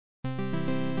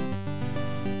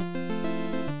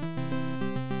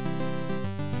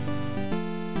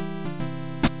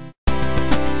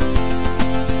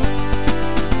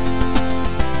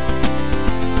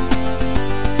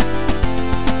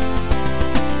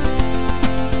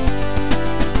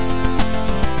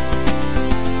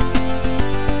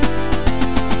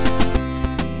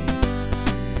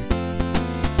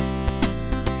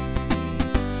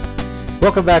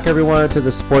Welcome back, everyone, to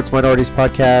the Sports Minorities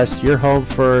Podcast, your home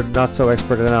for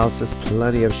not-so-expert analysis,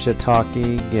 plenty of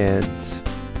shit-talking, and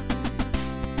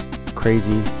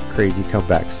crazy, crazy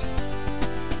comebacks.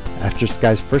 After this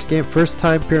guy's first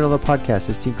time appearing on the podcast,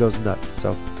 his team goes nuts.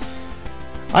 So,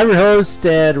 I'm your host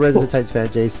and resident Titans fan,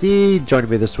 JC. Joining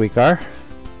me this week are...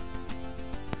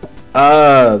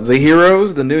 the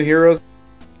heroes, the new heroes.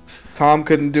 Tom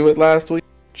couldn't do it last week.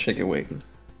 Chicken wing.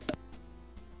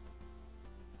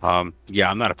 Yeah,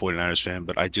 I'm not a 49ers fan,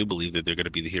 but I do believe that they're going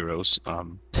to be the heroes.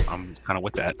 I'm kind of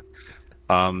with that.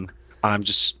 I'm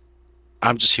just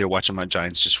here watching my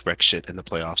Giants just wreck shit in the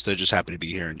playoffs. They're just happy to be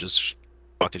here and just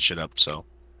fucking shit up. So,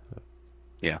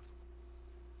 yeah.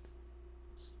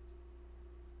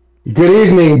 Good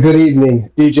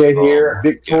evening. DJ here,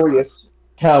 victorious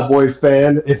Cowboys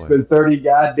fan. It's been 30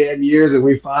 goddamn years and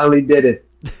we finally did it.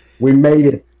 We made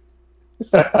it.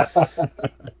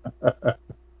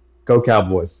 Go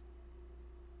Cowboys.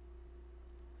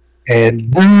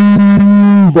 And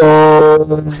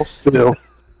Phil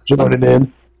joining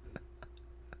in.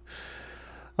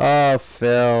 Oh,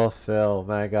 Phil,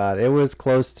 my God. It was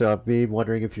close to me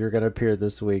wondering if you were going to appear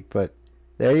this week, but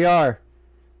there you are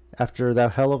after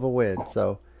that hell of a win.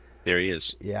 So There he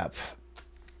is. Yeah.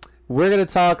 We're going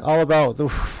to talk all about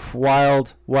the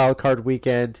wild card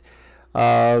weekend.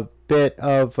 Bit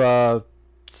of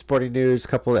sporting news, a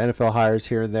couple of NFL hires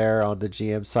here and there on the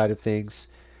GM side of things,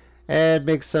 and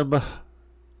make some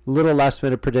little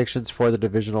last-minute predictions for the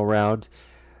divisional round.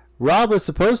 Rob was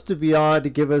supposed to be on to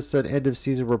give us an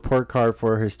end-of-season report card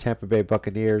for his Tampa Bay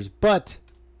Buccaneers, but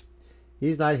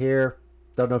he's not here.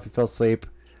 Don't know if he fell asleep.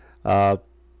 Don't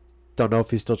know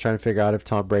if he's still trying to figure out if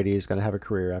Tom Brady is going to have a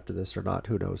career after this or not.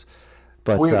 Who knows?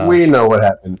 But we know what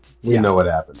happened. We know what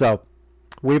happened. So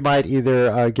we might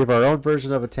either give our own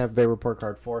version of a Tampa Bay report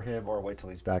card for him or wait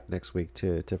till he's back next week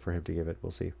for him to give it.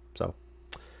 We'll see. So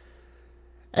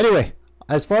anyway,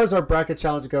 as far as our bracket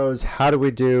challenge goes, how do we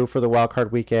do for the wild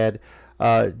card weekend?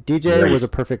 DJ was a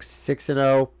perfect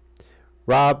 6-0.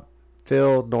 Rob,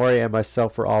 Phil, Nori, and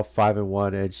myself were all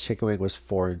 5-1, and Chicken Wing was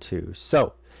 4-2.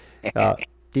 So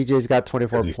DJ's got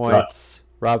 24 points.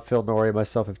 Rob, Phil, Nori,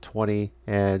 myself have 20,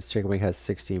 and Chicken Wing has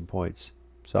 16 points.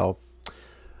 So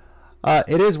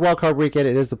it is wildcard weekend.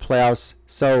 It is the playoffs.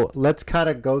 So let's kind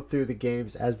of go through the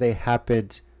games as they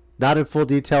happened. Not in full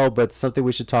detail, but something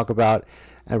we should talk about.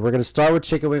 And we're going to start with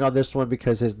Chicken Wing on this one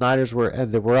because his Niners were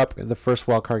up in the first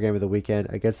wildcard game of the weekend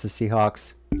against the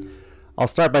Seahawks. I'll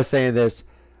start by saying this.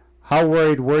 How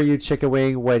worried were you, Chicken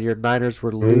Wing, when your Niners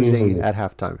were losing at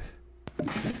halftime?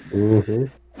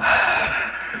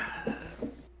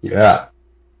 Yeah.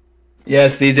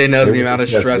 Yes, DJ knows the amount of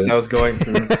stress I was going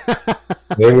through.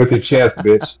 Stay with your chest,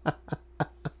 bitch.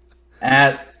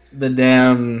 At the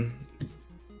damn...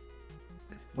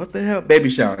 What the hell? Baby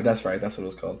shower. That's right. That's what it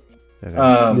was called.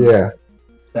 Yeah.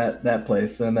 That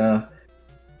place. And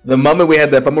the moment we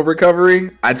had that fumble recovery,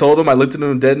 I told him, I looked at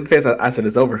him dead in the face. I said,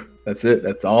 it's over. That's it.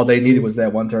 That's all they needed was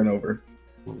that one turnover.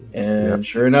 And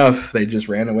sure enough, they just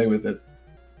ran away with it.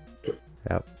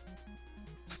 Yep.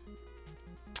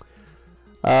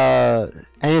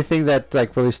 Anything that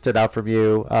really stood out from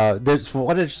you? There's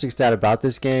one interesting stat about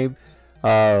this game.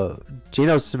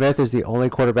 Geno Smith is the only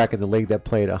quarterback in the league that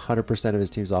played 100% of his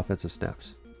team's offensive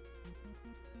snaps.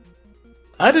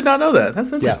 I did not know that.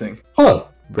 That's interesting. Yeah. Huh.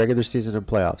 Regular season and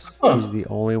playoffs. Huh. He's the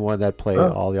only one that played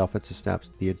all the offensive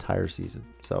snaps the entire season.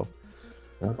 So,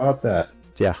 how about that?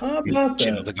 Yeah. How about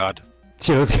Geno that? the God.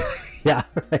 Yeah,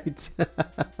 right.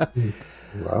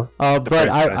 Well, but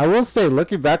I will say,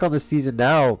 looking back on the season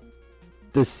now,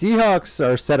 the Seahawks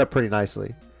are set up pretty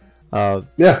nicely.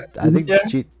 yeah. I think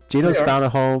Geno's They are. found a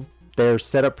home. They're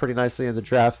set up pretty nicely in the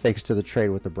draft thanks to the trade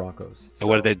with the Broncos. So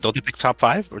what don't they pick top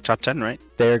 5 or top 10, right?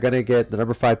 They're going to get the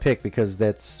number 5 pick because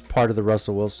that's part of the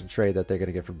Russell Wilson trade that they're going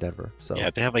to get from Denver. So Yeah,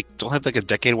 they have don't have a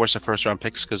decade worth of first round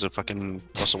picks because of fucking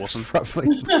Russell Wilson. probably.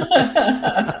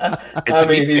 I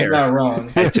mean, he's not wrong.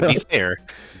 And to be fair,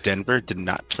 Denver did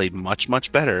not play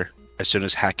much better as soon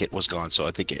as Hackett was gone. So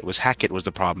I think Hackett was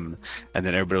the problem, and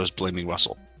then everybody was blaming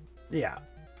Russell.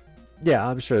 Yeah,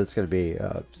 I'm sure it's going to be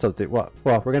something. Well,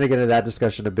 we're going to get into that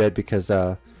discussion a bit because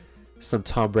some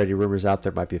Tom Brady rumors out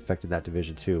there might be affecting that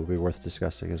division too. Will be worth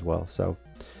discussing as well. So,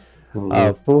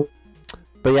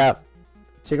 but yeah,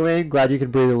 Chicken Wing, glad you can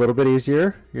breathe a little bit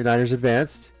easier. Your Niners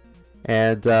advanced,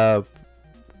 and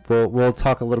we'll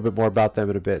talk a little bit more about them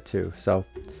in a bit too. So,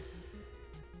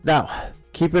 now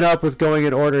keeping up with going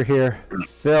in order here,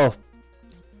 Phil.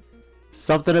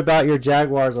 Something about your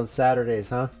Jaguars on Saturdays,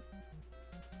 huh?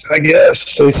 I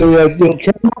guess. They say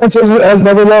Trevor has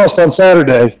never lost on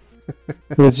Saturday.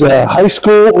 His high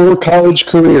school or college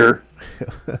career.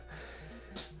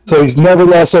 So he's never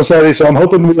lost on Saturday. So I'm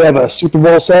hoping we have a Super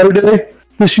Bowl Saturday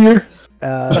this year.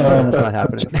 That's not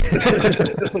happening.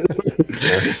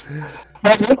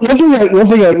 One thing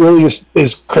that really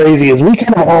is crazy is we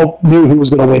kind of all knew who was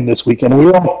going to win this weekend.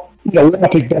 We all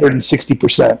picked better than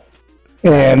 60%,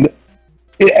 and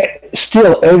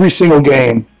still every single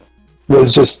game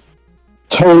was just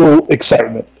total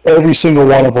excitement. Every single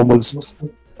one of them was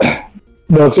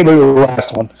no, except for the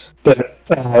last one, but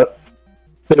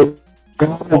they were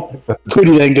all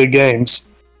pretty dang good games.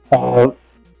 I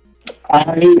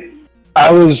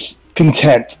was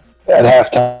content at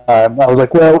halftime. I was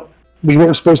like, well, we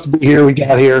weren't supposed to be here. We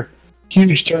got here.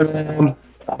 Huge turnaround.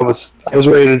 I was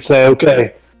ready to say,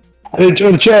 okay. I didn't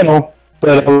turn the channel,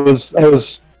 but I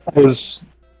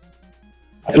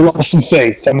lost some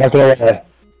faith. I'm not gonna lie.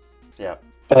 Yeah.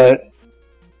 But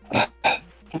I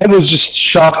was just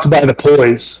shocked by the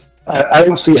poise. I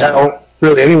don't see how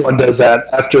really anyone does that.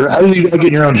 How do you get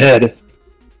in your own head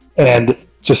and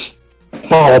just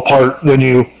fall apart when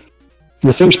your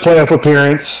first playoff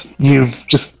appearance, you've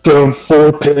just thrown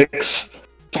 4 picks,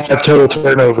 5 total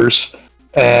turnovers,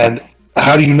 and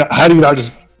how do you not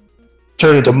just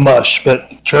turn into mush?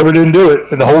 But Trevor didn't do it,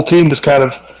 and the whole team just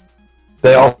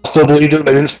they all still believed it.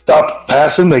 They didn't stop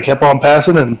passing. They kept on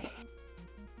passing, and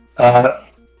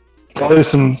probably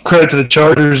some credit to the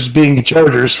Chargers being the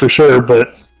Chargers for sure.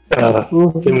 But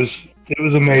it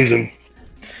was amazing.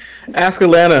 Ask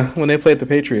Atlanta when they played the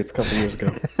Patriots a couple years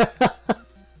ago.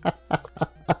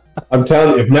 I'm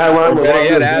telling you, if Matt Ryan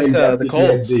were ask the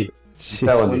Colts.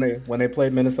 Telling When they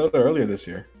played Minnesota earlier this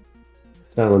year.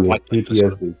 Telling you,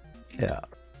 PTSD. Yeah.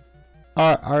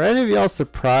 Are any of y'all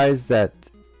surprised that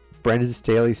Brandon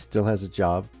Staley still has a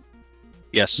job?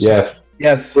 Yes. Yes.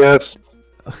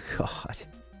 Oh, God.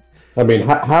 I mean,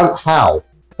 how?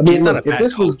 I mean, He's not a if bad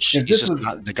this was, coach. if He's this just was,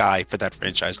 not the guy for that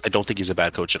franchise. I don't think he's a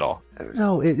bad coach at all.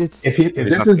 No, it's if He's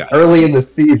this not the is guy. early in the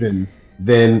season,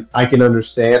 then I can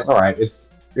understand. All right, it's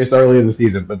early in the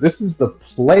season, but this is the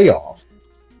playoffs.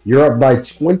 You're up by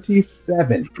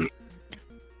 27.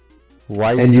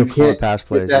 why you and still you call can't pass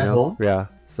plays, get that home? Yeah.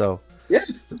 So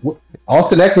Yes,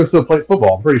 Austin Eckler still plays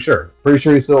football. I'm pretty sure. Pretty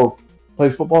sure he still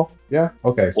plays football. Yeah.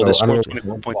 Okay. Well, they So I don't scored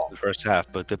know 24 points in the first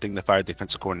half, but good thing they fired the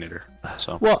defensive coordinator.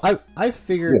 So well, I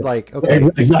figured Yeah. like okay,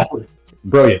 Exactly.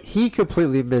 Brilliant. he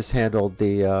completely mishandled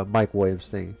the Mike Williams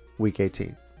thing week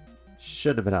 18.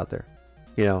 Shouldn't have been out there,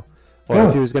 Or No,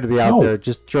 if he was going to be out no. there,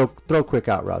 just throw quick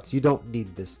out routes. You don't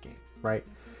need this game, right?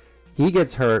 He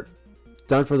gets hurt,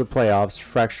 done for the playoffs,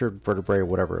 fractured vertebrae or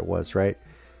whatever it was, right?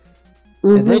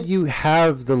 And then you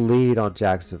have the lead on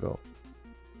Jacksonville.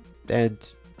 And,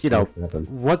 Yes, happened.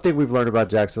 one thing we've learned about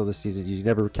Jacksonville this season, you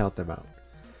never count them out.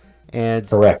 And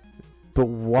Correct. but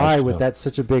why, That's with true. that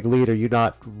such a big lead, are you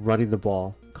not running the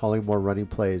ball, calling more running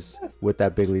plays with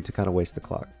that big lead to kind of waste the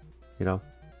clock? You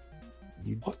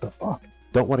What the fuck?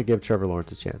 don't want to give Trevor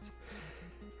Lawrence a chance.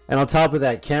 And on top of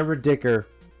that, Cameron Dicker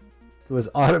was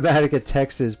automatic at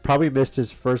Texas, probably missed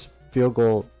his first field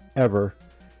goal ever.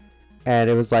 And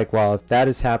it was like, wow, if that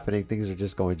is happening, things are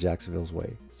just going Jacksonville's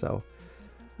way. So,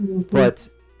 but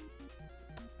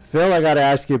Phil, I got to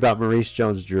ask you about Maurice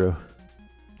Jones-Drew.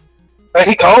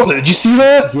 He called it. Did you see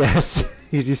that? Yes,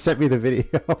 you sent me the video.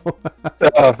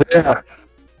 Yeah.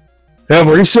 Yeah,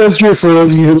 Maurice Jones-Drew, for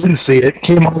those of you who didn't see it,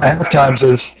 came on at halftime,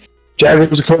 says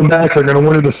Jaguars are coming back. They're going to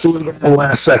win in the field goal in the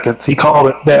last seconds. He called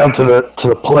it down to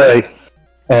the play,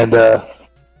 and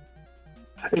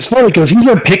it's funny because he's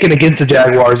been picking against the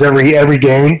Jaguars every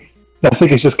game. I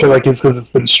think it's just because it's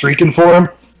been streaking for him,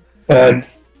 and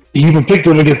he even picked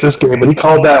them against this game, but he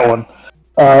called that one.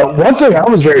 One thing I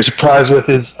was very surprised with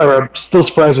I'm still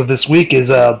surprised with this week is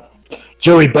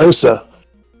Joey Bosa.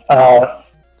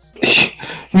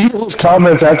 His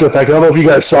comments after the fact, I don't know if you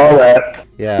guys saw that.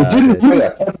 Yeah,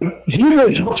 He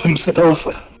really helped himself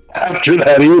after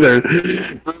that either.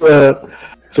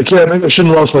 It's like, yeah, maybe I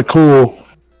shouldn't have lost my cool.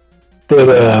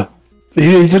 But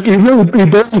he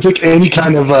barely took any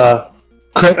kind of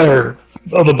credit or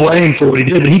of the blame for what he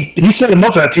did. He set him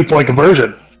up for that 2-point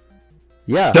conversion.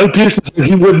 yeah, Doug Peterson said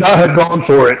he would not have gone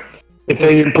for it if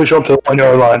they didn't push up to the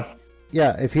 1-yard line.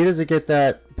 yeah. If he doesn't get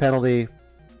that penalty,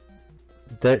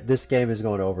 this game is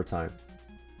going to overtime.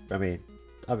 I mean,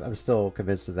 I'm still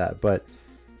convinced of that. But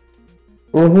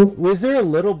was there a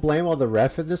little blame on the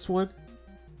ref in this one?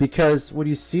 Because when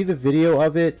you see the video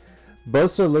of it,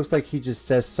 Bosa looks like he just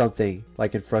says something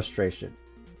like in frustration.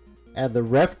 And the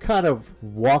ref kind of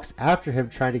walks after him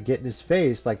trying to get in his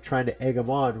face, like trying to egg him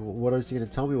on. What is he going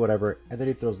to tell me, whatever? And then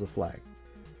he throws the flag.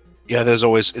 yeah, it's the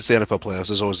NFL playoffs.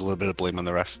 There's always a little bit of blame on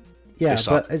the ref. Yeah, They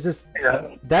suck. but it's just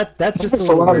Yeah. that's just a That's a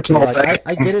little lot weird of to me. calls. Like,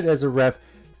 I get it as a ref.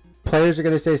 players are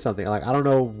going to say something. Like, I don't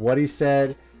know what he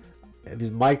said. If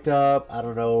he's mic'd up, I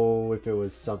don't know if it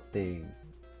was something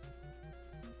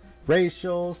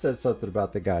racial, said something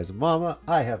about the guy's mama.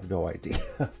 I have no idea.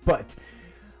 But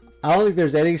I don't think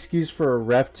there's any excuse for a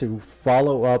ref to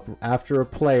follow up after a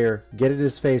player, get in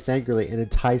his face angrily, and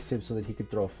entice him so that he could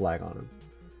throw a flag on him.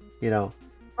 You know?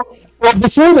 Well,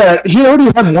 before that, he already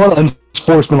had one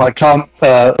unsportsmanlike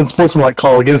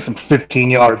call against him 15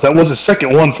 yards. That was his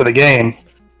second one for the game.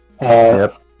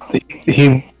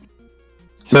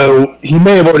 So he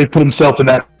may have already put himself in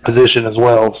that position as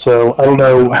well. So I don't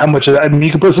know how much of that. I mean, you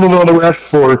can put someone on the ref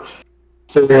for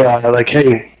like,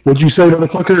 hey, what'd you say,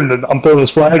 motherfucker? And then I'm throwing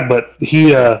this flag. But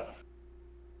he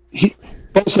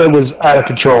also was out of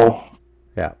control.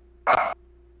 Yeah.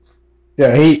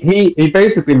 Yeah, he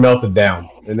basically melted down,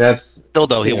 and that's Still,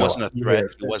 though, he wasn't a threat.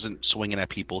 He wasn't swinging at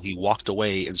people. He walked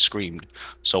away and screamed.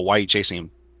 So why are you chasing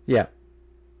him? Yeah.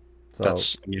 So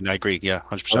I agree. Yeah,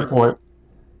 100%. Good point.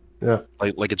 Yeah.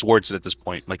 Like it's words at this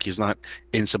point. Like he's not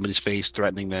in somebody's face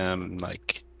threatening them.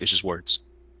 Like it's just words.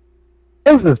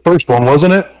 That was his first one,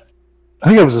 wasn't it? I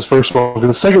think it was his first one, because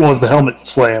the second one was the helmet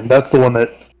slam. That's the one that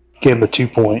gave him the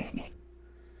 2-point.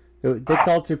 They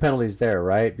called 2 penalties there,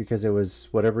 right? Because it was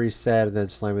whatever he said and then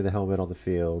slamming the helmet on the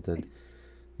field. And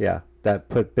yeah, that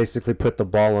basically put the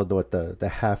ball on the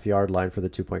half-yard line for the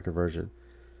 2-point conversion.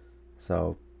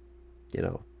 So, you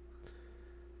know.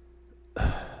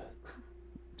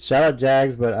 Shout out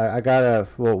Jags, but I gotta.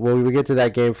 Well, when we get to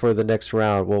that game for the next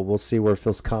round, we'll see where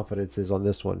Phil's confidence is on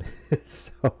this one.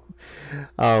 So,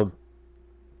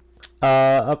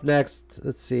 up next,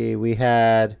 let's see. We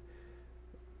had.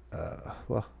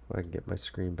 Well, I can get my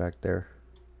screen back there.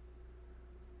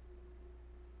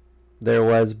 There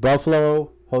was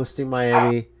Buffalo hosting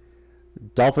Miami.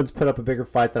 Dolphins put up a bigger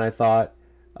fight than I thought.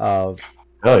 Oh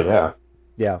yeah.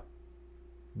 Yeah.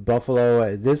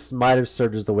 Buffalo, this might have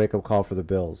served as the wake-up call for the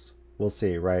Bills. We'll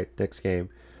see, right? Next game.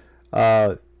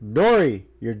 Nori,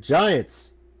 your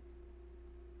Giants.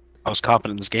 I was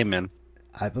confident in this game, man.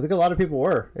 I think a lot of people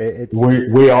were.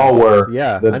 We all were.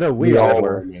 Yeah, I know we all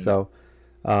were. So,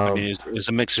 I mean, it's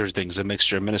a mixture of things. A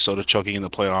mixture of Minnesota choking in the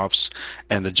playoffs,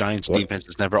 and the Giants' defense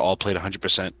has never all played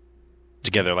 100%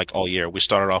 together like all year. We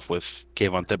started off with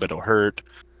Kayvon Thibodeau hurt,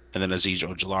 and then Azeez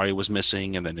Ojulari was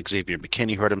missing, and then Xavier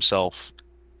McKinney hurt himself.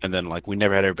 And then, like, we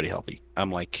never had everybody healthy. I'm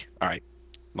like, all right.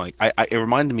 Like, it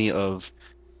reminded me of,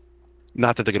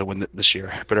 not that they're going to win this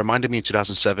year, but it reminded me of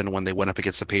 2007 when they went up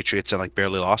against the Patriots and, like,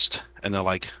 barely lost. And they're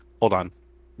like, hold on.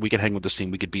 We can hang with this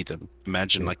team. We could beat them.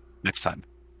 Imagine, like, next time.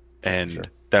 And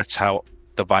that's how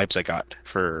the vibes I got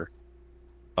for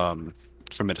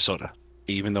Minnesota.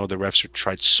 Even though the refs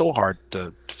tried so hard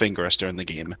to finger us during the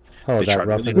game. Oh, that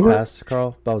roughing the pass,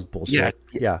 Carl? That was bullshit.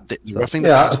 Yeah. The roughing the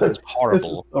pass was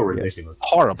horrible. So ridiculous.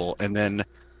 Horrible. And then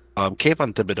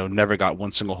Kayvon Thibodeau never got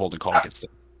one single holding call against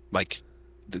them. Like,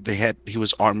 he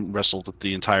was arm wrestled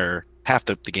the entire half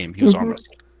the game. He was arm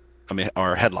wrestled. I mean,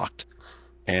 or headlocked.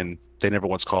 And they never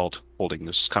once called holding.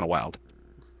 This is kind of wild.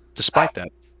 Despite that,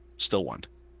 still won.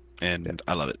 And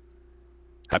I love it.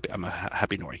 I'm a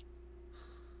happy Nori.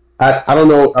 I don't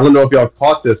know if y'all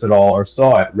caught this at all or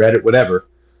saw it, read it, whatever.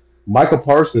 Michael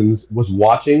Parsons was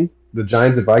watching the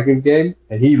Giants and Vikings game,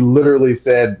 and he literally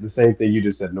said the same thing you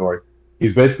just said, Nori.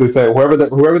 He's basically saying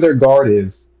whoever their guard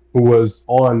is who was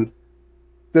on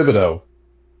Thibodeau,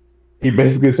 he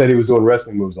basically said he was doing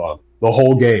wrestling moves on him the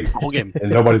whole game.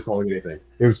 And nobody's calling anything.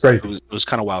 It was crazy. It was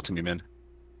kind of wild to me, man.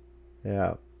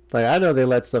 Yeah. Like, I know they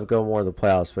let stuff go more in the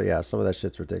playoffs, but yeah, some of that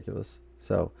shit's ridiculous.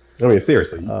 So, I mean,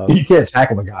 seriously, you can't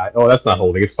tackle the guy. Oh, that's not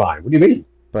holding. It's fine. What do you mean?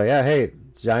 But yeah, hey,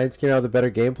 Giants came out with a better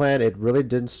game plan. It really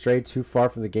didn't stray too far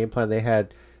from the game plan they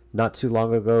had not too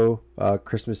long ago.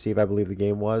 Christmas Eve, I believe the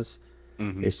game was.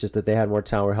 Mm-hmm. It's just that they had more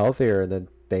talent, were healthier, and then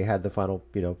they had the final.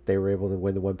 They were able to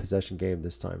win the 1-possession game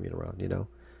this time around.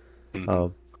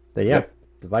 Mm-hmm. The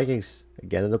Vikings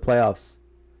again in the playoffs.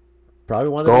 Probably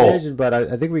won the division, but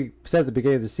I think we said at the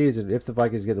beginning of the season, if the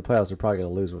Vikings get the playoffs, they're probably going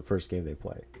to lose the first game they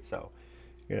play. So,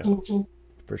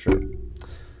 for sure.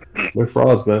 We're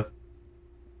frauds, man.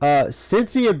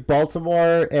 Cincy in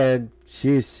Baltimore, and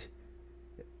jeez.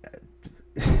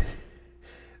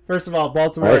 First of all,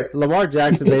 Baltimore, Lamar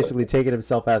Jackson basically taking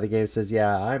himself out of the game, says,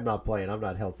 yeah, I'm not playing. I'm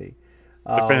not healthy.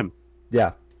 Good for him.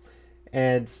 Yeah.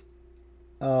 And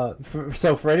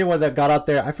so for anyone that got out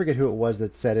there, I forget who it was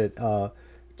that said it,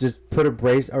 just put a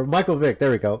brace, or Michael Vick, there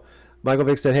we go. Michael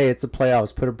Vick said, hey, it's the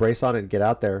playoffs. Put a brace on it and get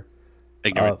out there.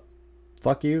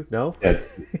 Fuck you, no? Yeah.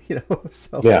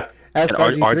 So ask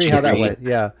RG3 how that went.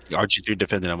 Yeah. RG3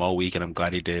 defended him all week, and I'm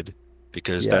glad he did,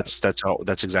 because that's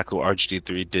exactly what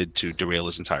RG3 did to derail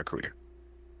his entire career.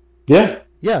 Yeah.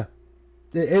 Yeah.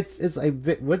 it's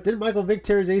like what did Michael Vick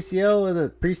tear his ACL in the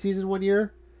preseason one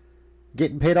year?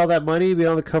 Getting paid all that money, being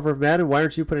on the cover of Madden. Why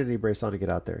aren't you putting any brace on to get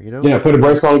out there? You know? Yeah, put a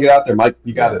brace on and get out there, Mike.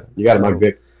 You got it. You got it, Mike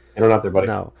Vick. Get on out there, buddy.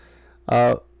 No.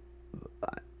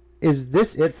 Is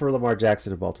this it for Lamar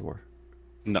Jackson in Baltimore?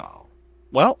 No.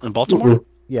 Well, in Baltimore,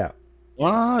 Yeah.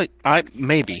 well,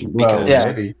 maybe Well, because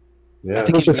maybe. Yeah. I think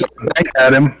Unless they throw the bank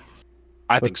at him.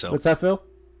 I think so. What's that, Phil?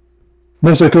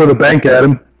 Unless they throw the bank at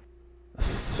him.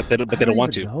 But they don't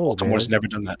want to. Know, Baltimore's man. never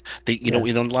done that. You know,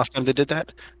 the last time they did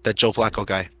that, that Joe Flacco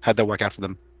guy had that work out for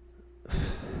them.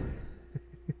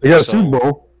 They got a So- Super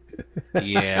Bowl.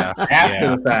 Yeah, After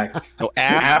yeah. the fact. No,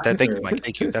 After. thank you, Mike.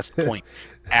 Thank you. That's the point.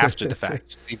 After the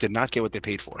fact, they did not get what they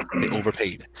paid for. They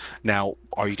overpaid. Now,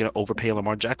 are you going to overpay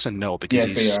Lamar Jackson? No, because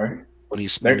Yes, they are. when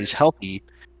he's healthy.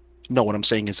 No, what I'm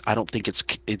saying is I don't think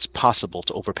it's possible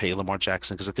to overpay Lamar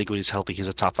Jackson because I think when he's healthy, he's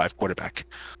a top 5 quarterback.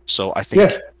 So I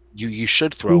think you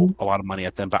should throw a lot of money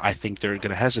at them, but I think they're going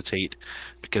to hesitate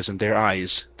because in their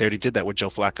eyes, they already did that with Joe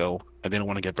Flacco and they don't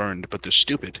want to get burned, but they're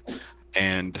stupid.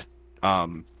 And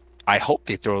I hope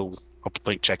they throw a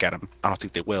blank check at him. I don't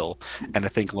think they will. And I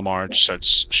think Lamar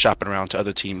starts shopping around to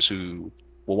other teams who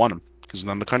will want him because he's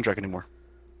not on the contract anymore.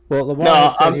 Well, Lamar No,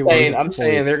 has said I'm he saying wasn't I'm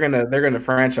saying they're gonna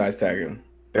franchise tag him.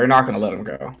 They're not gonna let him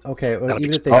go. Okay, well, That'll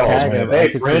even be- if they Oh, tag man. him, Hey, I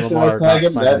could see franchise Lamar tag not him,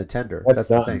 signing that- the tender. that's That's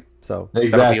the done. thing. So,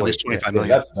 Exactly. at least 25 Yeah, million.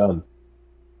 That's done.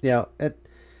 yeah,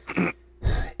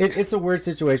 it's a weird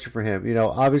situation for him. You know,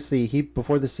 obviously,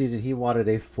 before the season, he wanted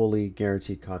a fully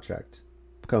guaranteed contract,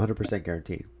 100%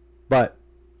 guaranteed. But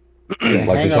the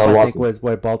Like hang Deshaun up, I think, Watson. was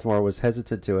why Baltimore was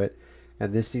hesitant to it,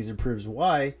 and this season proves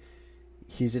why.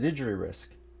 He's an injury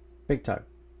risk, big time.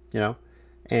 You know,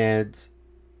 and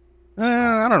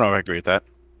I don't know if I agree with that.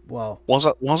 well, When was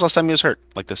the last time he was hurt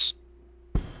like this?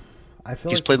 I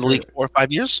feel He's like played in the league hurt. 4 or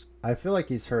 5 years? I feel like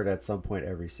he's hurt at some point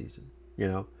every season. You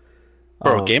know,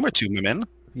 For a game or two, my man.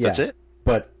 Yeah, That's it.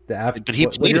 But the after, But he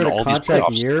when played you're in in a all these contract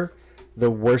playoffs. year, the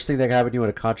worst thing that can happen to you in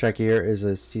a contract year is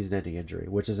a season-ending injury,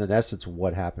 which is in essence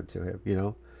what happened to him. You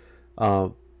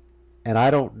know, and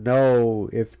I don't know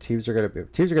if teams are going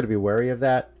to be wary of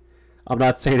that. I'm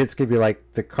not saying it's going to be like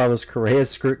the Carlos Correa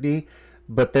scrutiny,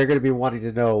 but they're going to be wanting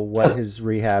to know what his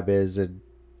rehab is and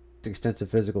extensive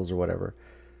physicals or whatever.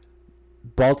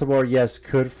 Baltimore, yes,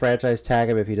 could franchise tag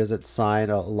him if he doesn't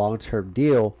sign a long-term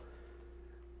deal,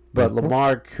 but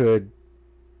Lamar could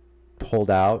hold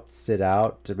out, sit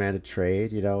out, demand a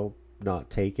trade, you know,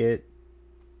 not take it.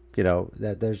 You know,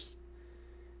 that there's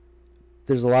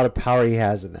a lot of power he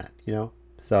has in that, you know?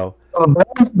 So,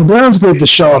 The Browns gave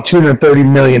Deshaun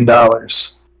 $230 million.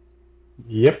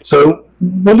 Yep. So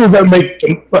what does that make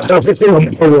them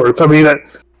worth? I mean,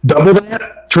 double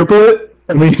that, triple it.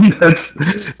 I mean, that's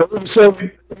the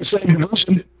same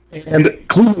division, and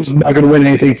Cleveland's not going to win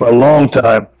anything for a long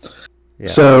time. yeah.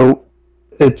 So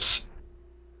it's,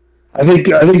 I think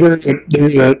he's going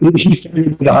to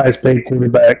be the highest paid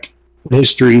quarterback in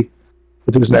history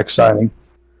with his next signing.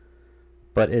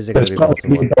 But is it But going it's to be probably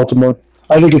going to be Baltimore? Baltimore.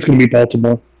 I think it's going to be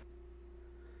Baltimore.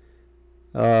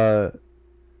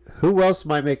 Who else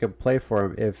might make him play for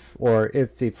him if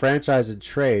the franchise and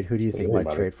trade? Who do you think might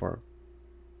Anybody. trade for him?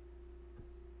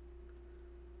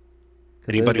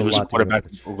 'Cause Anybody there's who's a lot to go quarterback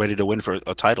with. ready to win for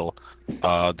a title,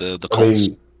 the I Colts.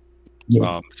 mean,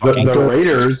 the fucking-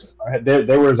 Raiders,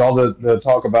 there was all the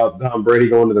talk about Tom Brady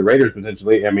going to the Raiders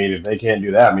potentially. I mean, if they can't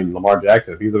do that, I mean, Lamar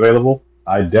Jackson, if he's available,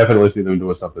 I definitely see them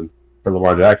doing something for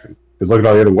Lamar Jackson. Because look at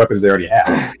all the other weapons they already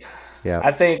have. Yeah,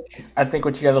 I think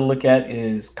what you got to look at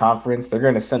is conference. They're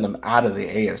going to send them out of the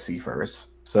AFC first.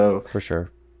 So for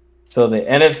sure. the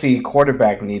NFC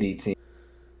quarterback needy team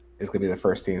is going to be the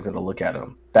first teams that will look at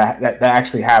them that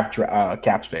actually have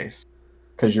cap space.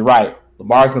 Because you're right,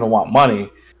 Lamar's going to want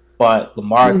money, but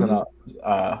Lamar's going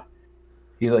to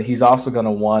he's also going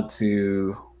to want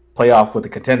to play off with a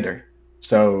contender.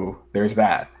 So there's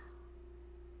that.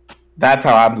 That's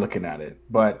how I'm looking at it.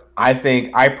 But I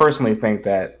personally think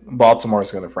that Baltimore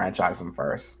is going to franchise him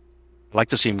first. I'd like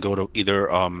to see him go to either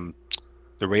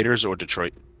the Raiders or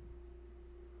Detroit.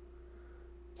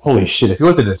 Holy shit! If you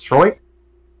went to Detroit,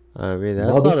 I mean,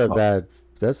 that's not a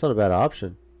bad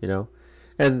option, you know.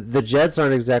 And the Jets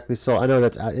aren't exactly sold. I know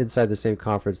that's inside the same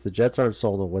conference. The Jets aren't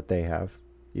sold on what they have,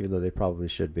 even though they probably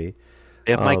should be.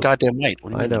 They have Mike goddamn White.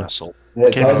 What do you I mean know. they're not sold?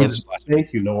 that Can't even was- get his last-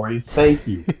 thank you, Nori. Thank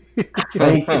you.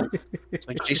 Thank you. It's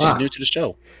like JC's new to the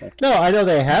show. No, I know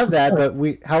they have that, but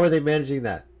how are they managing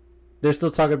that? They're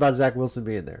still talking about Zach Wilson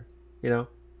being there, you know.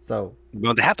 So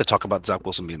No, they have to talk about Zach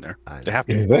Wilson being there. They have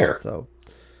to. He's there. So,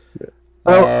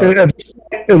 Well, at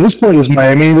this point, is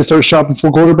Miami to start shopping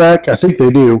for quarterback? I think they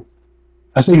do.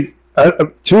 I think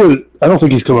Tua. I don't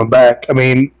think he's coming back. I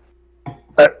mean,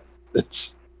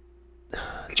 it's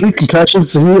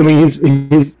concussions.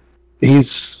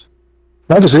 He's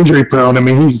not just injury prone. I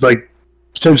mean, he's like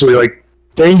potentially like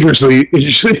dangerously,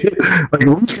 like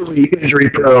literally injury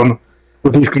prone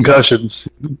with these concussions.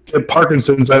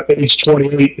 Parkinson's at age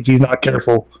 28 if he's not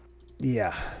careful.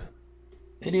 Yeah.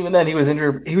 And even then, he was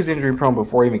injury prone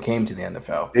before he even came to the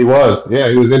NFL. He was. Yeah,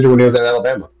 he was injured when he was at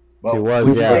Alabama. Well, He was,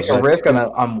 we yeah, take a but- risk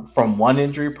on from one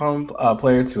injury prone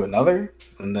player to another,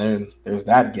 and then there's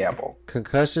that gamble.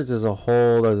 Concussions is a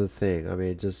whole other thing. I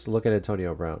mean, just look at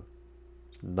Antonio Brown.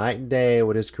 Night and day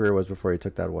what his career was before he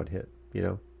took that one hit,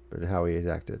 and how he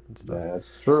acted and stuff.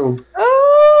 That's true.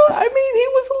 I mean, he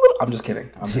was a little. I'm just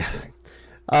kidding.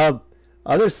 Yeah.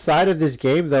 Other side of this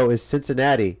game, though, is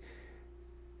Cincinnati.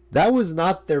 That was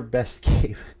not their best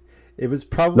game. It was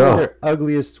probably their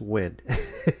ugliest win.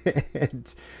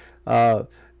 And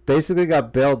basically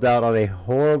got bailed out on a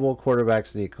horrible quarterback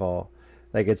sneak call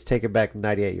that gets taken back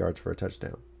 98 yards for a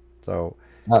touchdown. So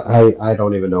I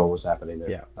don't even know what was happening there.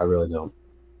 Yeah. I really don't.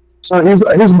 So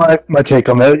here's my take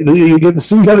on that. You got the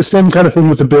same kind of thing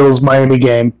with the Bills Miami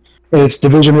game, and it's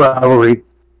division rivalry.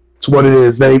 It's what it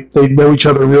is. They know each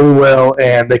other really well,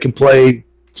 and they can play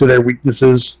to their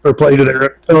weaknesses or play to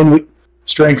their own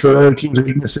strengths or other team's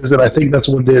weaknesses, and I think that's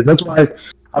what it is. That's why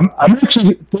I'm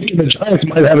actually thinking the Giants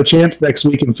might have a chance next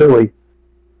week in Philly.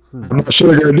 I'm not sure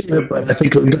they're going to do it, but I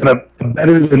think they're going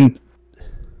to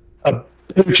a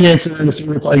better chance than if they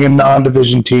were playing a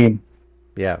non-division team.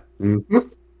 yeah, Mm-hmm.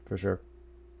 for sure.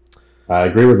 I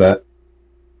agree with that.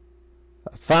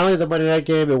 Finally, the Monday night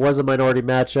game. It was a minority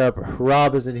matchup.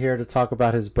 Rob isn't here to talk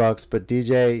about his Bucks, but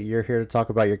DJ, you're here to talk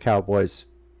about your Cowboys.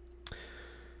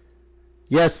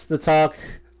 Yes, the talk.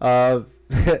 Yeah,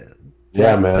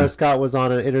 man. Prescott was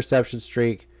on an interception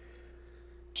streak,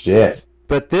 Shit.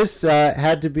 but this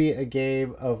had to be a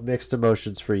game of mixed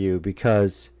emotions for you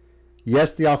because,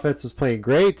 yes, the offense was playing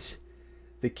great.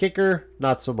 The kicker,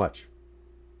 not so much.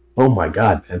 Oh my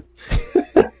God, man.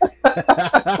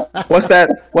 What's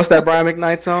that Brian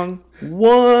McKnight song?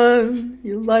 One,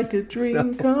 you like a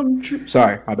dream come true.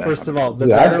 Sorry, my bad. First of all, the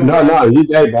Yeah, better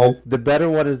man. The better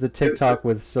one is the TikTok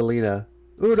with Selena.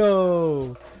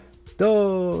 Uno,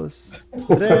 dos,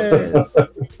 tres,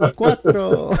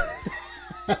 cuatro.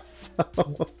 So,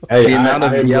 Hey, The amount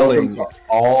of am yelling. open to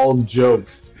all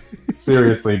jokes,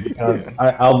 seriously, because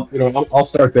I'll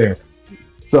start there.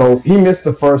 So he missed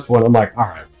the first one. I'm like, all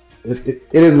right, it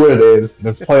is what it is.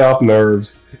 There's playoff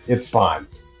nerves. It's fine.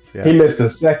 yeah. He missed the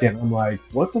second. I'm like,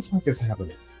 what the fuck is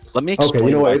happening? Let me Okay, explain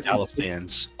you know why what? Dallas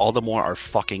fans all the more are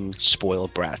fucking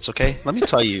spoiled brats. Okay, let me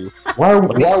tell you. Why are we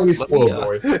let me, spoiled,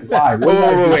 boys? Why?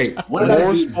 Wait. What did I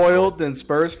More do? spoiled than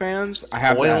Spurs fans? I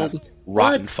have to ask. Spoiled,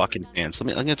 rotten What? fucking fans. I'm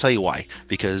gonna tell you why.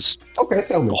 Because Okay,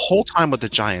 tell me. the whole time with the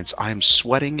Giants, I am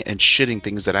sweating and shitting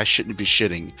things that I shouldn't be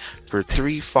shitting for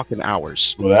 3 fucking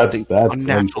hours. Well, that's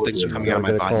unnatural things are coming You out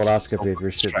gotta of my get a body. colonoscopy if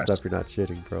you're shitting Stressed. stuff you're not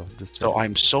shitting, bro. Just So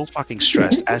I'm so fucking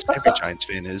stressed, as every Giants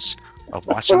fan is, of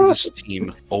watching this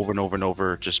team over and over and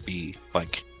over just be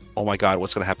like, oh my God,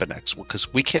 what's going to happen next?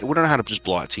 Because we don't know how to just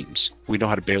blow out teams. We know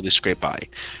how to barely scrape by.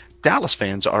 Dallas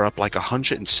fans are up like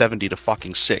 170 to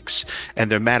fucking 6, and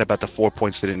they're mad about the 4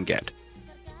 points they didn't get.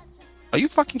 Are you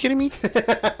fucking kidding me?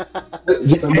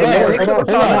 Hold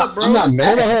on. I'm not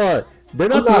mad. Hold on. They're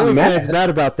not I'm the not only mad. fans mad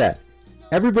about that.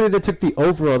 Everybody that took the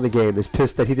over on the game is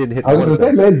pissed that he didn't hit I one was of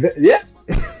gonna those. say, man, yeah.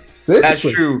 That's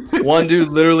Seriously. true. One dude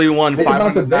literally won Think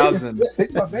about the 500,000 Vegas. Think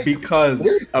about Vegas.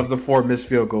 because of the 4 missed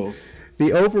field goals.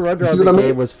 The over-under on You see the what I mean?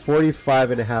 game was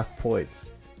 45.5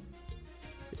 points.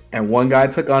 And one guy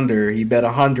took under. He bet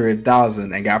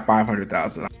 100,000 and got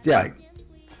 500,000. Yeah. Like,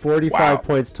 45 Wow.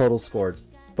 points total scored,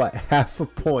 but half a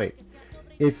point.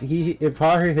 If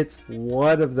Harry hits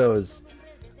one of those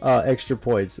extra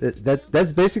points,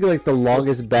 that's basically like the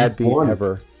longest bad beat one.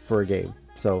 ever for a game.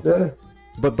 So, Yeah.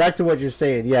 but back to what you're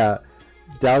saying, yeah,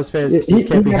 Dallas fans Yeah, just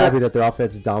can't be he had- happy that their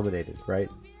offense dominated, right?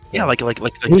 So, Yeah, like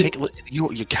take your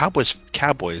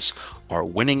Cowboys are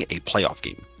winning a playoff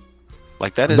game.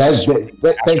 Like that is Thank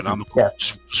you. astronomical. Yes.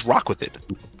 Just rock with it.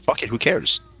 Fuck it, who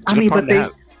cares? It's a I good mean, problem to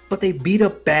have. but they beat a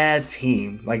bad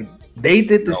team. Like they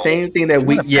did the No. same thing that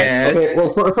we. Yes. Okay,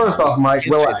 well, first off, Mike,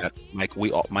 You can't say relax. that. Mike,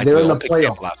 we all They're in the picked Tampa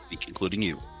playoffs. last week, including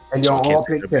you. And So y'all we can't all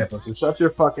say pick they're Tampa, so shut your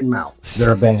fucking mouth.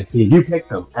 They're a bad team. You picked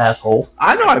them, asshole.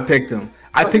 I know I picked him.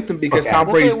 I picked him because Okay. Tom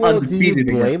Brady's okay, well, do you undefeated.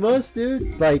 blame us,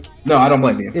 dude? Like, No, I don't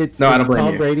blame you. it's I don't blame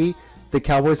Tom you. Brady. The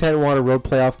Cowboys hadn't won a road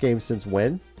playoff game since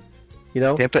when? You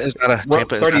know? Tampa is not a Well,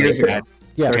 Tampa is 30 not years a ago. bad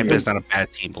Yeah. Tampa is not a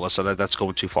bad team, Melissa. That's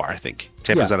going too far, I think.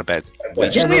 Tampa's Yeah. not a bad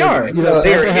team. Yeah, they are. You know,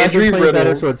 They're Tampa had been injury playing better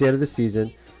riddled. towards the end of the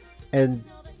season, and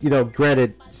you know,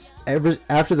 granted,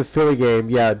 after the Philly game,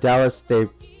 yeah, Dallas they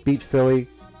beat Philly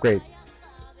great.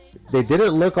 They didn't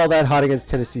look all that hot against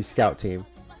Tennessee's scout team.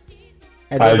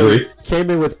 And I then they agree. came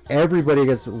in with everybody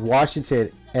against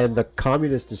Washington, and the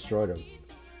communists destroyed them.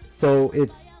 So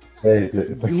it's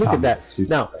look at that.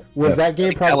 Now, was that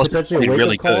game probably Dallas potentially a played wake-up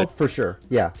really call? good. For sure.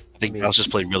 Yeah. I think Dallas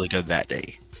just played really good that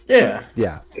day. Yeah.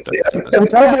 Yeah. And the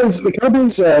Cowboys,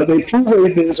 they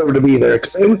proved they deserve to be there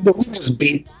because they just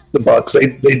beat the Bucks.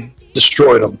 They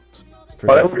destroyed them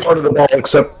For on sure. every part of the ball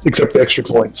except the extra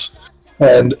points.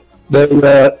 And they,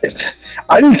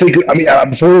 I didn't think. I mean,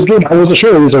 before this game, I wasn't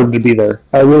sure they deserved to be there.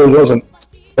 I really wasn't,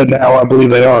 and now I believe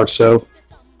they are. So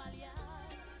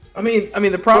I mean,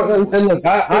 the problem. And look,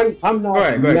 I'm not Go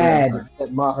ahead, go mad ahead.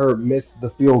 that Maher missed the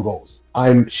field goals.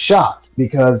 I'm shocked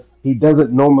because he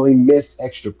doesn't normally miss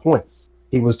extra points.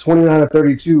 He was 29 of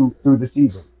 32 through the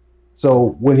season.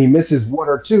 So when he misses one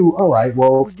or two, all right,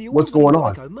 well, what's going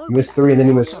on? He missed 3 and then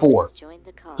he missed 4.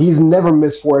 He's never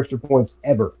missed 4 extra points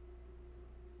ever.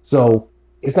 So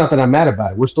it's not that I'm mad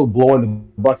about it. We're still blowing the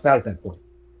Bucks out at that point.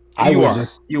 You was are.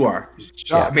 just You are.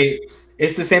 shocked. I mean,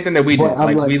 it's the same thing that we did. But I'm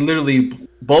Like, like- we literally,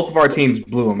 both of our teams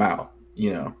blew them out.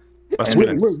 You know, That's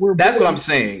And what we're that's what I'm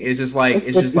saying. It's just like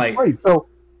it's great. So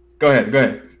Go ahead.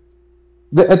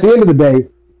 at the end of the day,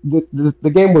 the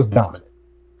game was dominant.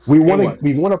 We It won was.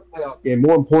 a playoff game.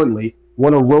 More importantly,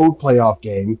 won a road playoff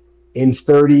game in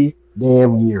 30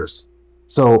 damn years.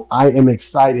 So I am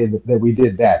excited that we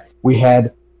did that. We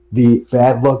had the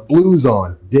bad luck Blues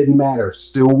on. Didn't matter.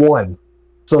 Still won.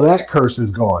 So that curse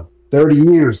is gone. 30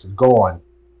 years gone.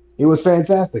 It was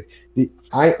fantastic.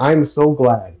 I'm so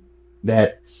glad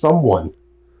that someone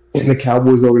in the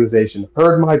Cowboys organization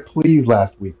heard my pleas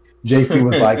last week. JC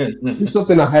was like, do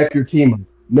something to hype your team up.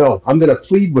 No, I'm going to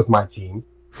plead with my team.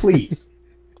 Please,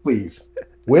 win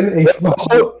a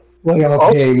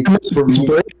playoff game for me.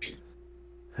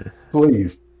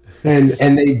 Please. And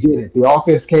they did it. The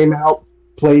offense came out,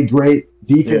 played great.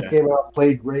 Defense came out,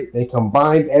 played great. They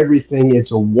combined everything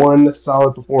into one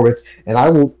solid performance. And I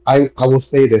will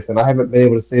say this, and I haven't been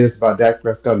able to say this about Dak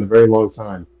Prescott in a very long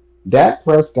time. Dak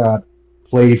Prescott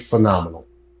played phenomenal.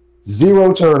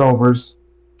 0 turnovers,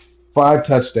 5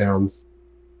 touchdowns.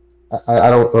 I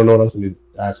don't know what else to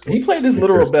ask for. He played his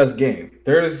literal best game.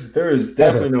 There is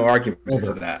definitely no argument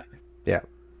to that.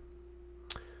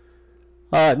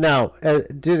 Now,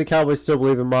 do the Cowboys still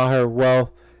believe in Maher?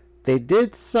 Well, they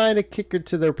did sign a kicker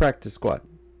to their practice squad.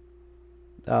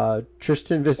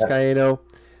 Tristan Vizcaino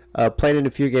played in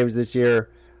a few games this year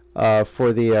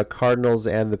for the Cardinals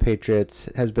and the Patriots,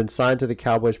 has been signed to the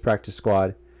Cowboys practice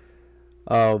squad.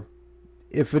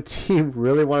 If a team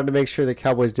really wanted to make sure the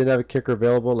Cowboys didn't have a kicker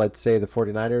available, let's say the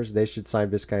 49ers, they should sign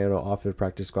Vizcaino off the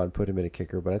practice squad and put him in a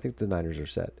kicker, but I think the Niners are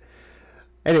set.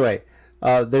 Anyway,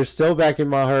 they're still backing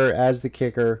Maher as the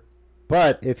kicker,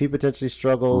 but if he potentially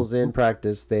struggles in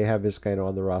practice, they have Vizcaino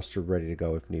on the roster ready to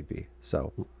go if need be.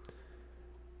 So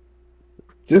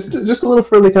just a little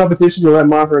friendly competition to let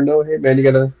Maher know, hey man, you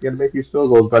gotta make these field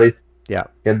goals, buddy. Yeah.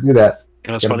 Gotta do that. You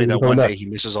know, it's Gotta funny be that coming one up. day he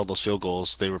misses all those field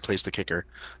goals. They replace the kicker,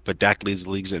 but Dak leads the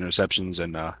league's in interceptions,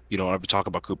 and you don't ever talk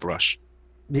about Cooper Rush.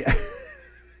 yeah.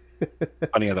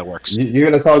 Funny how that works. You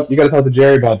gotta talk to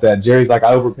Jerry about that. Jerry's like,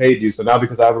 I overpaid you, so now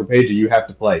because I overpaid you, you have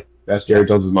to play. That's Jerry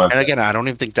Jones' mindset. And again, I don't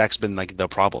even think Dak's been like the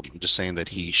problem. I'm just saying that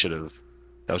he should have.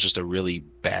 That was just a really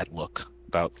bad look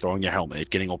about throwing your helmet,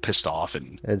 getting all pissed off,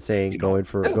 and And saying You know,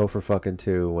 go for fucking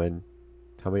 2 when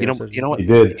how many interceptions? you know what? He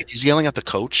did. If he's yelling at the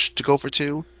coach to go for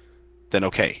 2, then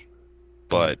okay.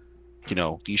 But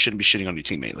you shouldn't be shitting on your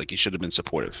teammate. Like, you should have been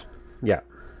supportive Yeah.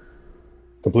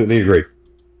 Completely agree.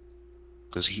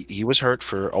 because he was hurt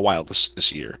for a while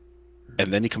this year,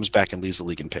 and then he comes back and leads the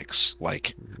league in picks.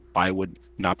 Like, I would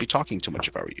not be talking too much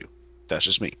if I were you. That's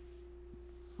just me.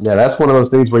 Yeah, that's one of those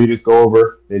things where you just go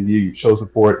over and you show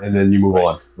support and then you move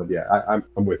on. But yeah, I'm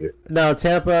with you. Now,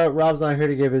 Tampa, Rob's not here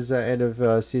to give his end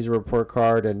of season report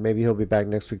card, and maybe he'll be back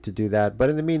next week to do that. But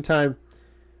in the meantime,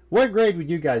 what grade would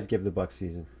you guys give the Bucs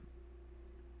season?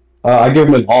 I give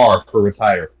him an R for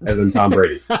retire, as in Tom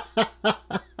Brady.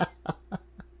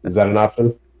 Is that an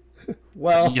option?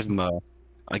 Well, I give him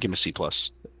a C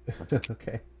plus.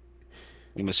 okay.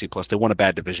 Give him a C plus. They won a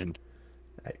bad division.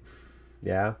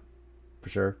 Yeah, for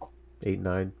sure. 8,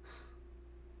 9.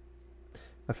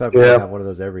 I feel like we have one of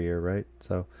those every year, right?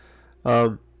 So,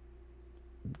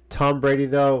 Tom Brady,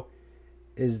 though,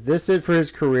 is this it for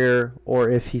his career, or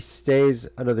if he stays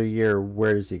another year,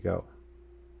 where does he go?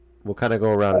 We'll kind of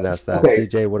go around and ask that. Okay.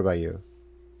 DJ, what about you?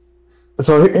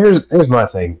 So here's my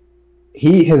thing.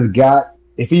 He has got,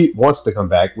 if he wants to come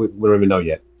back, we don't even know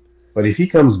yet. But if he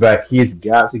comes back, he's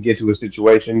got to get to a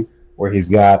situation where he's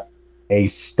got a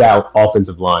stout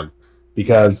offensive line.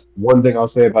 Because one thing I'll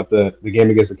say about the game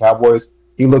against the Cowboys,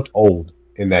 he looked old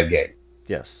in that game.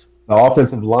 Yes. The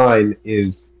offensive line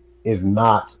is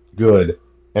not good,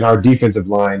 and our defensive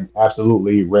line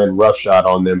absolutely ran roughshod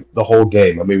on them the whole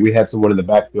game. I mean, we had someone in the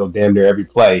backfield damn near every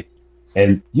play,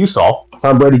 and you saw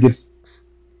Tom Brady gets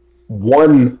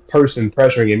one person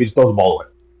pressuring him, he just throws the ball away,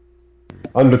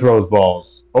 underthrows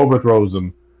balls, overthrows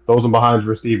them, throws them behind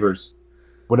receivers,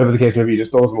 whatever the case may be,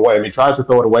 just throws them away. I mean, he tries to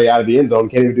throw it away out of the end zone,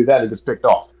 can't even do that, and gets picked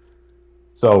off.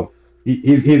 So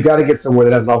he's got to get somewhere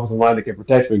that has an offensive line that can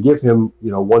protect him and give him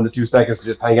 1 to 2 seconds to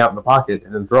just hang out in the pocket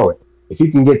and then throw it. If he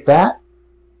can get that,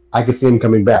 I could see him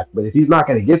coming back. But if he's not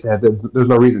going to get that, there's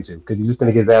no reason to, because he's just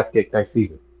going to get his ass kicked next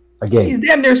season. Again. He's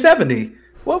damn near 70.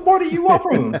 What more do you want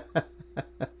from him?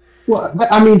 Well,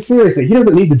 I mean, seriously, he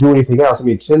doesn't need to do anything else. I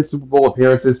mean, 10 Super Bowl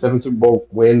appearances, 7 Super Bowl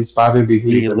wins, 5 MVPs.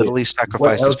 He literally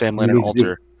sacrificed his family on an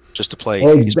altar just to play.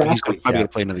 Exactly. He's probably going to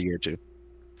play another year or two.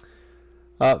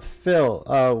 Phil,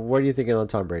 what are you thinking on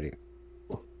Tom Brady?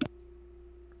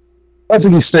 I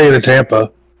think he's staying in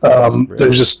Tampa.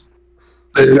 There's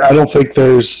I don't think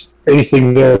there's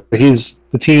anything there.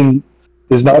 The team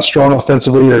is not strong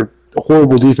offensively. They're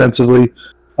horrible defensively.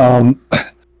 To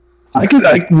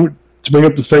bring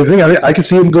up the same thing, I can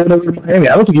see him going over to Miami.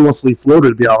 I don't think he wants to leave Florida,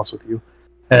 to be honest with you.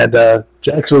 And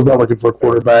Jacksonville's not looking for a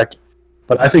quarterback,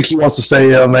 but I think he wants to stay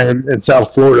there in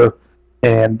South Florida.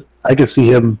 And I can see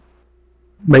him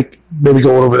maybe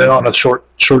going over there on a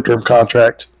short-term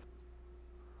contract.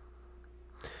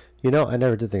 I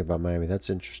never did think about Miami. That's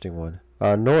an interesting one.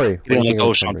 Nori, He didn't let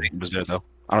go. Sean Payton was there though.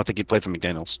 I don't think he played for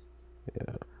McDaniels.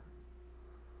 Yeah,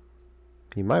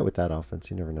 he might with that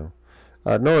offense. You never know.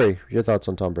 Nori, your thoughts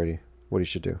on Tom Brady? What he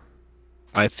should do?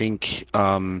 I think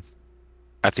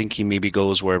he maybe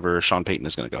goes wherever Sean Payton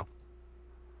is going to go.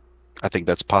 I think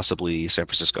that's possibly San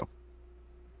Francisco,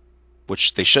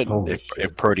 which they shouldn't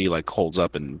if Purdy holds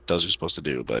up and does what he's supposed to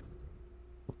do. But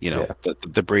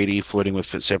the Brady flirting with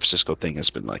San Francisco thing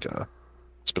has been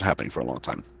it's been happening for a long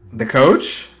time. The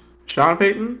coach, Sean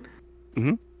Payton.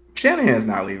 Mm-hmm. Shanahan's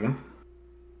not leaving.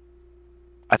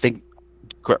 I think.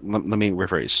 Let me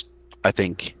rephrase. I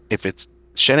think if it's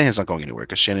Shanahan's not going anywhere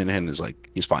because Shanahan is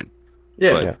he's fine.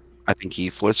 Yeah. But I think he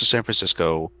flirts to San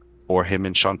Francisco, or him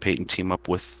and Sean Payton team up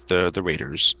with the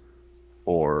Raiders,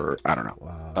 or I don't know.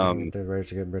 Wow. The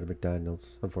Raiders are getting rid of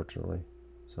McDaniels, unfortunately.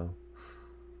 So,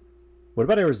 what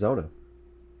about Arizona?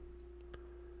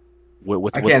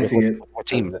 I can't see it. What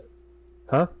team?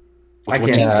 Huh? I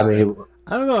can't see it. I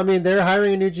don't know. I mean, they're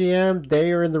hiring a new GM.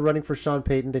 They are in the running for Sean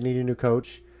Payton. They need a new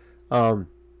coach. I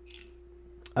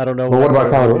don't know what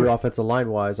about Colorado? New offensive line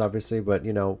wise, obviously, but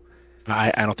I don't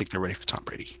think they're ready for Tom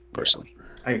Brady personally.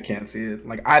 I can't see it.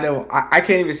 I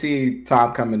can't even see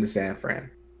Tom coming to San Fran.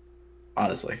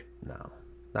 Honestly, no,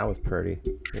 not with Purdy.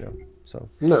 So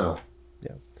no.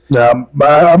 Yeah. No,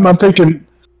 I'm thinking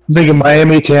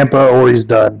Miami, Tampa, or he's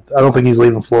done. I don't think he's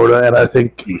leaving Florida, and I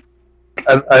think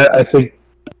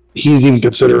he's even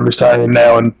considering resigning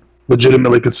now and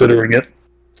legitimately considering it.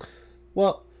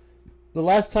 Well, the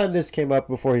last time this came up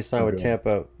before he signed with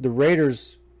Tampa, the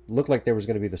Raiders looked like there was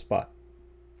going to be the spot.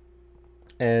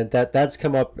 And that's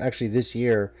come up actually this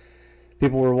year.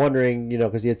 People were wondering,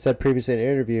 because he had said previously in an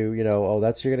interview,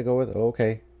 that's who you're going to go with? Oh,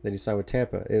 okay. Then he signed with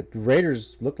Tampa.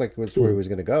 Raiders looked like it was where he was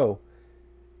going to go.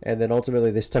 And then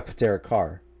ultimately they stuck with Derek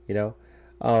Carr, Now,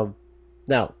 the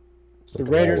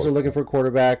Raiders are looking for a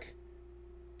quarterback.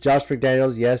 Josh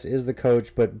McDaniels, yes, is the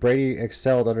coach, but Brady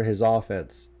excelled under his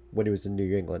offense when he was in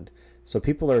New England. So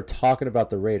people are talking about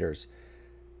the Raiders.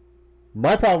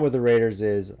 My problem with the Raiders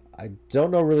is I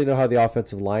don't really know how the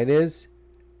offensive line is,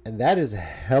 and that is a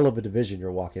hell of a division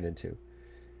you're walking into.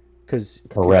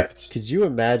 Correct. Could you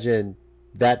imagine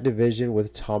that division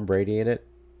with Tom Brady in it?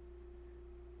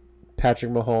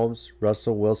 Patrick Mahomes,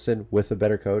 Russell Wilson with a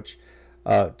better coach,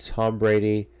 Tom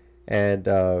Brady, and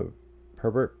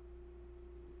Herbert.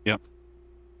 Yep.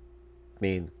 I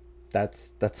mean,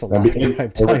 that's a lot of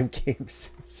primetime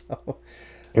games. So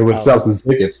it would sell some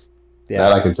tickets. Yeah,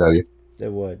 that I can tell you.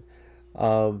 It would.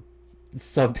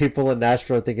 Some people in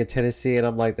Nashville are thinking Tennessee, and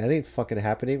I'm like, that ain't fucking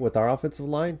happening with our offensive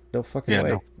line. No fucking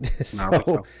way. No.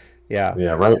 So, yeah.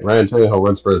 Yeah, Ryan Tannehill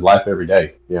runs for his life every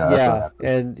day. Yeah,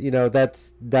 and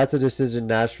that's a decision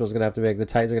Nashville's gonna have to make. The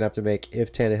Titans are gonna have to make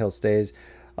if Tannehill stays.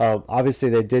 Obviously,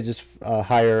 they did just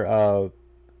hire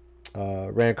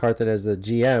Rand Carthen as the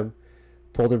GM,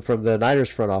 pulled him from the Niners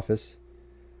front office,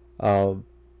 and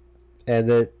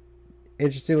that.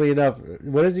 Interestingly enough,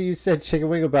 what is it you said, Chicken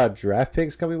Wing, about draft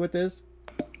picks coming with this?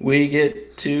 We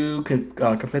get 2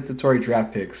 compensatory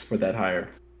draft picks for that hire.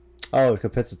 Oh,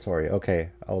 compensatory. Okay.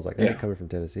 I was like, I ain't coming from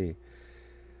Tennessee.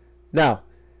 Now,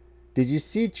 did you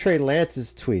see Trey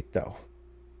Lance's tweet, though?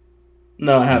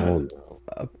 No, I haven't.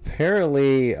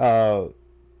 apparently,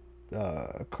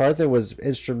 Carthen was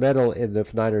instrumental in the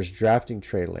Niners drafting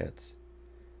Trey Lance.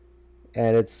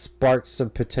 And it sparked some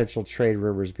potential trade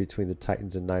rumors between the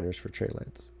Titans and Niners for Trey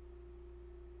Lance.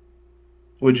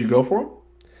 Would you go for him?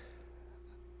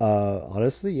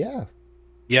 Honestly, yeah.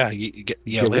 Yeah,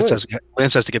 Lance has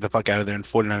to get the fuck out of there, and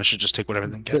 49ers should just take whatever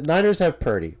they can The get. Niners have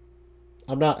Purdy.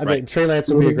 I mean, Right. Trey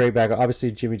Lance will be a great backup.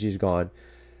 Obviously, Jimmy G's gone.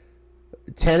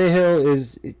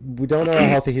 Tannehill we don't know how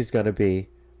healthy he's going to be.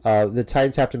 The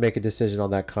Titans have to make a decision on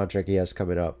that contract he has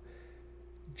coming up.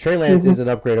 Trey Lance is an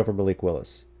upgrade over Malik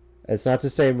Willis. It's not to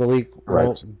say Malik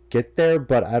won't get there,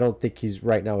 but I don't think he's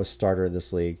right now a starter in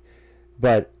this league.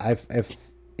 But if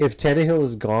Tannehill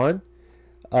is gone,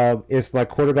 if my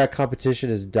quarterback competition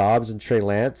is Dobbs and Trey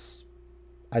Lance,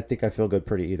 I think I feel good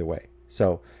pretty either way.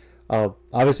 So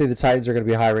obviously the Titans are going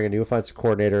to be hiring a new offensive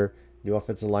coordinator, new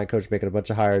offensive line coach, making a bunch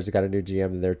of hires. They got a new GM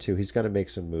in there too. He's going to make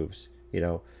some moves. Amy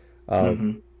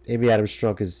Adams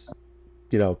Strunk is,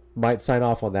 might sign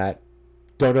off on that.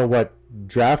 Don't know what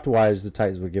draft wise the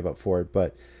Titans would give up for it,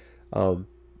 but I'm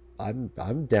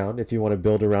down if you want to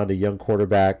build around a young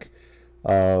quarterback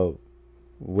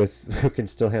with who can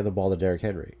still hand the ball to Derrick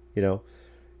Henry.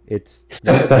 It's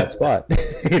not a bad spot.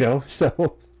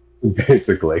 So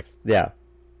Basically. yeah.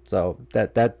 So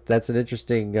that's an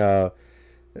interesting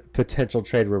potential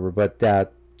trade rumor, but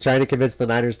trying to convince the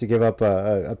Niners to give up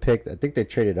a pick. I think they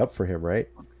traded up for him, right?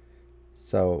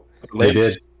 So They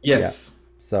did. Yes.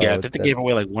 so Yeah, I think they gave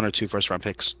away like 1 or 2 first-round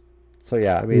picks. So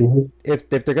yeah, I mean, if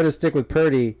they're going to stick with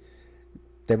Purdy,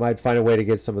 they might find a way to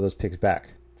get some of those picks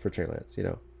back for Trey Lance,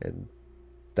 and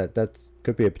that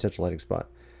could be a potential landing spot.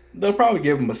 They'll probably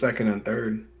give him a second and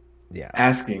third. Yeah.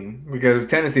 Asking, because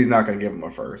Tennessee's not going to give him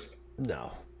a first.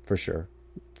 No, for sure.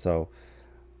 So,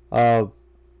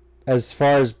 as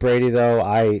far as Brady though,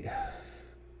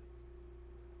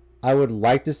 I would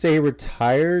like to say he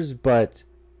retires, but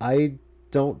I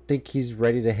don't think he's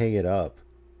ready to hang it up.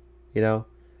 And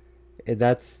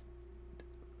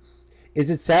is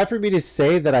it sad for me to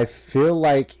say that I feel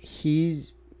like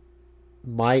he's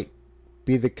might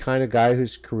be the kind of guy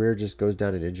whose career just goes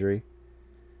down in injury?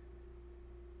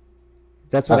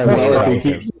 That's what I worry about with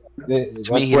him.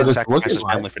 To me, he didn't sacrifice his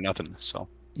family for nothing. So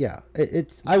Yeah,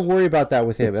 I worry about that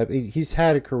with him. I mean, he's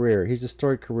had a career. He's a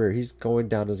storied career. He's going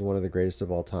down as one of the greatest of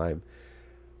all time.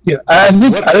 Yeah, I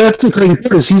think that's the crazy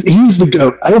part is he's the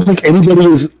GOAT. I don't think anybody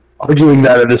is arguing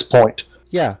that at this point.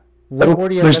 Yeah. What more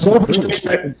do you have There's to no prove?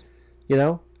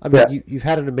 I mean, Yeah. you've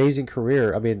had an amazing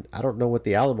career. I mean, I don't know what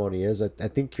the alimony is. I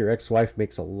think your ex-wife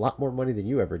makes a lot more money than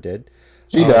you ever did.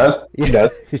 She does. She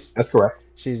does. That's correct.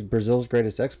 She's Brazil's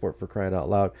greatest export, for crying out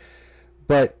loud.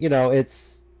 But, I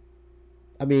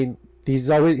mean,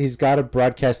 he's got a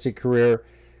broadcasting career.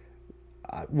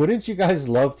 Wouldn't you guys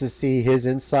love to see his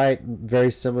insight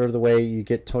very similar to the way you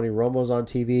get Tony Romo's on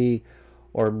TV,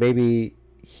 or maybe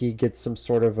he gets some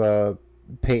sort of a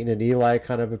Peyton and Eli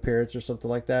kind of appearance or something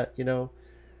like that?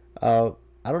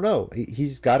 I don't know.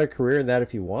 He's got a career in that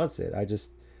if he wants it.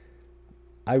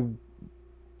 I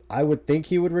would think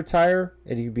he would retire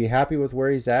and he'd be happy with where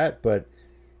he's at, but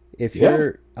if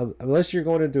unless you're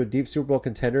going into a deep Super Bowl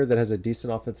contender that has a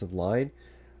decent offensive line,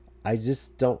 I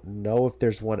just don't know if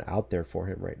there's one out there for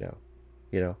him right now.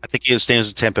 I think he stays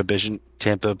in Tampa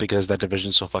because that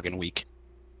division's so fucking weak.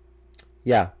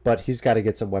 Yeah, but he's got to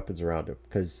get some weapons around him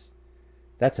because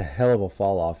that's a hell of a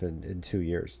fall off in 2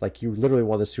 years. Like, you literally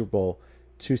won the Super Bowl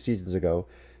 2 seasons ago.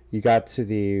 You got to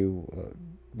the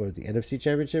the NFC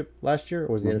Championship last year, or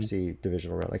was the NFC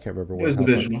divisional round? I can't remember. It was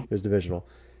divisional. It was divisional.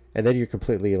 And then you're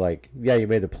completely you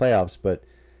made the playoffs, but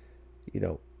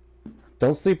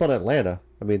don't sleep on Atlanta.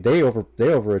 I mean, they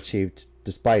overachieved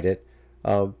despite it.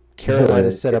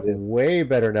 Carolina's set up way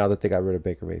better now that they got rid of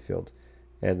Baker Mayfield,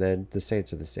 and then the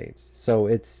Saints are the Saints. So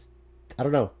I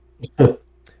don't know.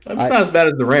 It's not as bad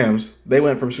as the Rams. They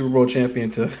went from Super Bowl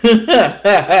champion to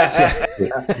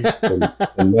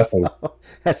Nothing.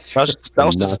 That's true. That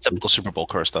was just a typical Super Bowl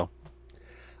curse, though.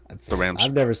 The Rams.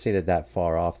 I've never seen it that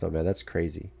far off, though, man. That's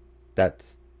crazy.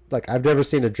 That's I've never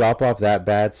seen a drop off that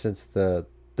bad since the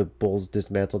Bulls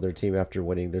dismantled their team after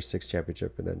winning their 6th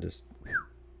championship, and then just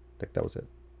that was it.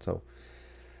 So,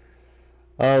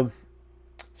 we'll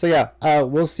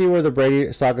see where the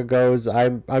Brady saga goes.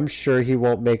 I'm sure he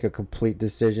won't make a complete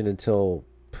decision until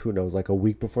who knows, like a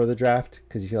week before the draft,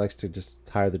 because he likes to just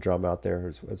hire the drum out there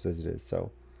as it is.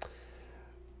 So,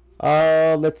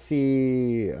 let's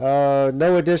see.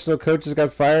 No additional coaches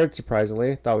got fired.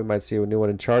 Surprisingly, thought we might see a new one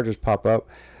in Chargers pop up.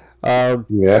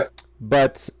 Yeah.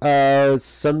 But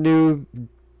some new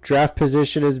draft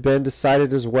position has been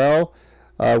decided as well.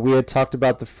 We had talked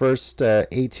about the first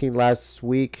 18 last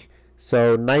week.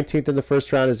 So 19th in the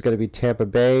first round is going to be Tampa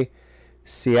Bay.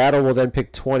 Seattle will then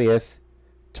pick 20th.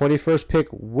 21st pick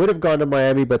would have gone to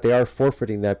Miami, but they are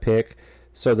forfeiting that pick.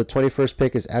 So the 21st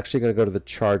pick is actually going to go to the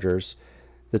Chargers.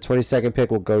 The 22nd pick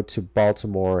will go to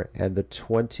Baltimore, and the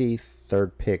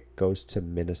 23rd pick goes to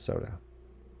Minnesota.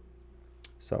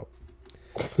 So,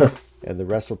 and the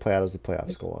rest will play out as the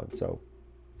playoffs go on. So,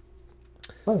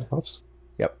 Playoffs.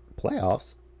 yep,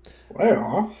 playoffs.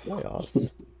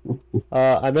 Playoffs.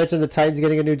 I mentioned the Titans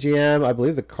getting a new GM. I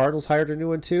believe the Cardinals hired a new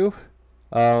one too.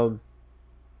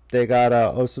 They got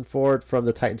Ossenford from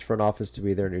the Titans front office to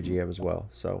be their new GM as well.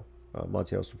 So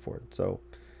Monty Ossenford. So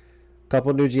a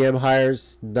couple new GM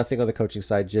hires. Nothing on the coaching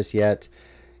side just yet.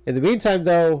 In the meantime,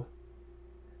 though,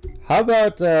 how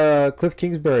about Cliff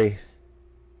Kingsbury?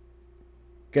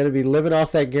 Going to be living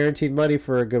off that guaranteed money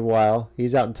for a good while.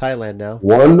 He's out in Thailand now.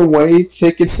 One-way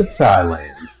ticket to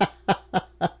Thailand.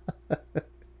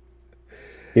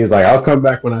 He's like, I'll come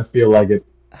back when I feel like it.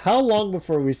 How long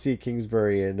before we see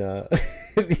Kingsbury in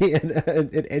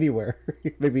anywhere?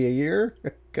 Maybe a year?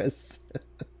 Because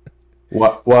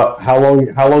What? How long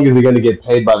is he going to get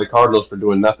paid by the Cardinals for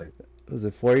doing nothing? was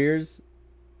it 4 years?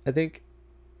 I think.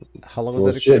 How long Well,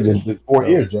 was that? shit, it's been 4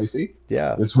 years, JC.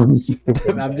 Yeah. This one's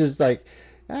I'm just like,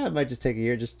 I might just take a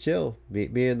year, just chill.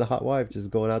 Me and the hot wife just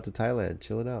going out to Thailand,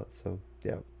 chilling out. So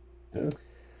yeah.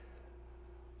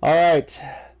 All right,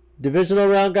 divisional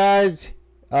round, guys.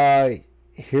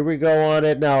 Here we go on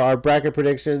it now. Our bracket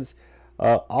predictions.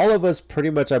 All of us pretty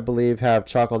much, I believe, have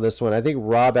chalk on this one. I think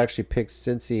Rob actually picked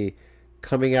Cincy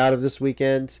coming out of this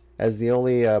weekend as the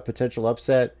only potential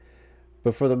upset.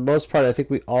 But for the most part, I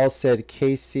think we all said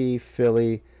KC,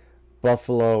 Philly,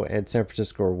 Buffalo, and San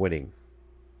Francisco are winning.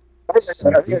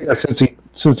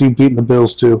 Since he beating the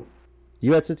Bills too.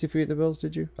 You had Cincy beating the Bills,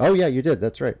 did you? Oh, yeah, you did.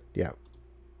 That's right. Yeah.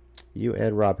 You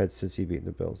and Rob had Cincy beating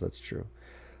the Bills. That's true.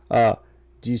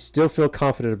 Do you still feel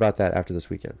confident about that after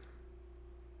this weekend?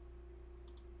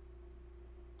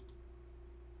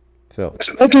 Phil?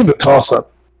 That game's a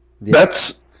toss-up. Yeah.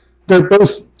 They're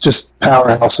both just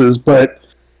powerhouses, but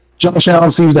Josh Allen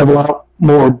seems to have a lot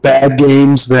more bad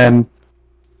games than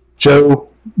Joe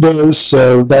does,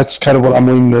 so that's kind of what I'm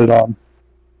leaning it on.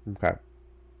 Okay.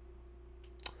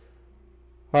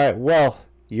 All right, well,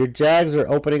 your Jags are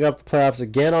opening up the playoffs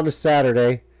again on a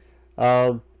Saturday.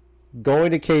 Going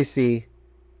to KC.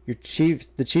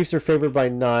 The Chiefs are favored by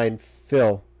 9.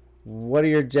 Phil, what are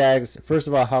your Jags? First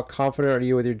of all, how confident are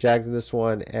you with your Jags in this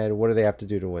one, and what do they have to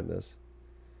do to win this?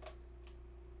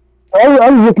 I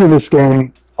was looking at this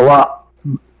game a lot,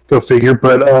 go figure,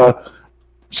 but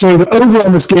so the over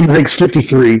on this game I think is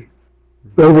 53,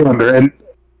 the over-under, and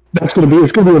it's going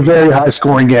to be a very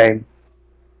high-scoring game.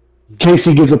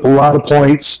 KC gives up a lot of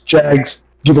points. Jags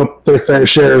give up their fair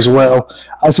share as well.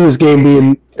 I see this game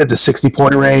being at the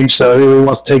 60-point range, so if anyone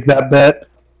wants to take that bet,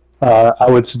 I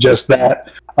would suggest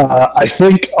that. I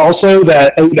think also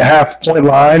that 8.5-point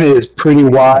line is pretty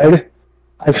wide.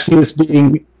 I see this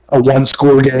being a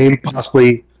one-score game,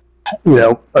 possibly,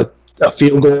 a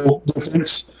field goal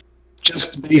difference,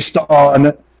 just based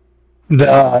on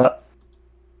the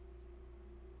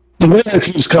way that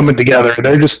team's coming together.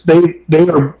 They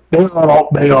are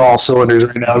on all cylinders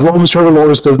right now. As long as Trevor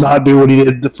Lawrence does not do what he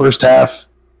did the first half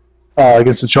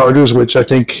against the Chargers, which I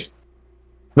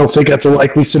don't think that's a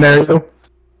likely scenario.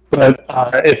 But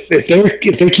if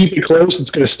they keep it close,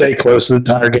 it's going to stay close the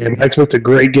entire game. I expect a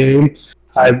great game.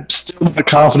 I'm still not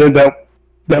confident that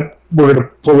we're going to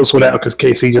pull this one out because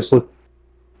KC just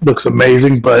looks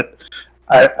amazing. But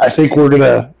I think we're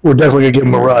definitely going to give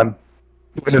them a run.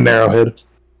 Win in Arrowhead.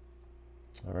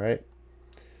 All right.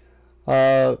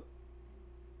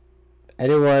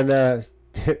 Anyone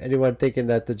thinking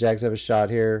that the Jags have a shot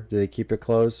here? Do they keep it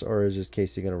close, or is just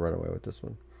KC going to run away with this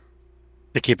one?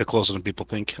 They keep it closer than people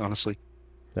think, honestly.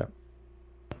 Yeah.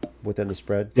 Within the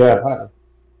spread? Yeah.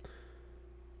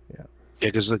 Yeah,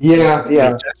 because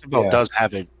Yeah. Jacksonville does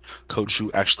have a coach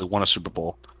who actually won a Super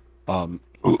Bowl,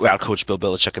 who outcoached Bill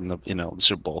Belichick in the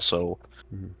Super Bowl. So,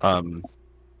 I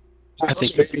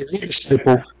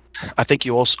think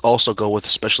you also go with,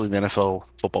 especially in the NFL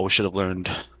football, we should have learned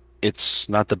it's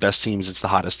not the best teams, it's the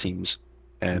hottest teams,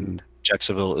 and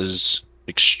Jacksonville is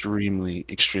extremely,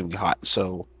 extremely hot.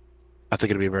 So, I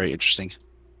think it'll be very interesting.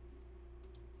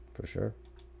 For sure.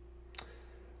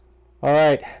 All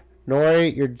right,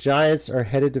 Nori, your Giants are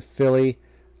headed to Philly.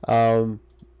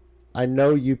 I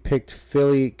know you picked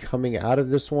Philly coming out of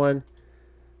this one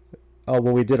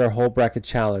when we did our whole bracket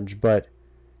challenge, but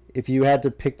if you had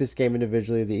to pick this game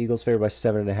individually, the Eagles favored by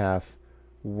 7.5.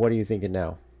 What are you thinking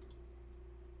now?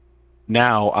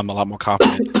 Now I'm a lot more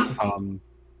confident.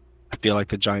 I feel like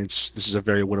the Giants, this is a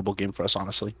very winnable game for us,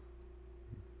 honestly.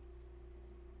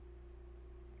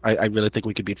 I really think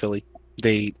we could beat Philly.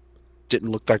 They didn't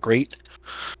look that great.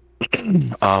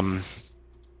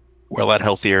 We're a lot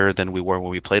healthier than we were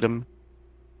when we played them.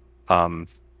 And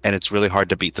it's really hard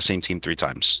to beat the same team 3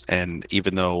 times. And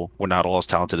even though we're not all as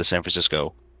talented as San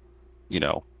Francisco,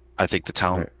 I think the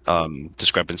talent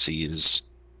discrepancy is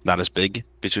not as big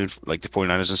between like the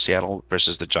 49ers and Seattle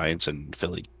versus the Giants and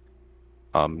Philly.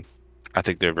 I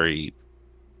think I really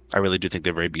do think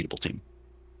they're a very beatable team.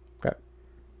 Okay.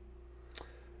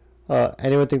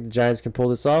 Anyone think the Giants can pull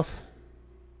this off?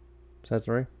 Besides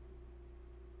Rory?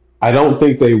 I don't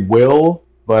think they will,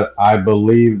 but I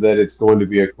believe that it's going to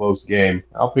be a close game.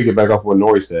 I'll pick it back off what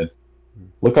Nori said.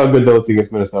 Look how good they looked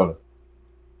against Minnesota.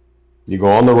 You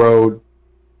go on the road,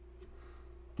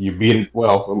 you beat it.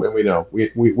 Well, we know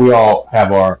we all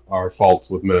have our faults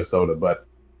with Minnesota, but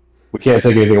we can't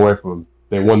take anything away from them.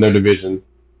 They won their division.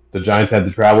 The Giants had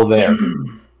to travel there,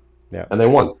 and they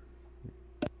won.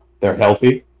 They're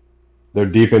healthy. Their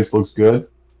defense looks good.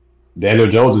 Daniel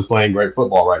Jones is playing great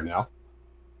football right now.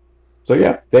 So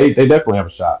yeah, they definitely have a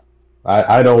shot.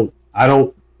 I don't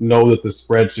know that the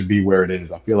spread should be where it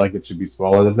is. I feel like it should be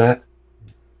smaller than that.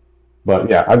 But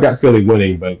yeah, I've got Philly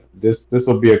winning, but this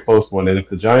will be a close one. And if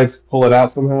the Giants pull it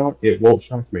out somehow, it won't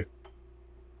shock me.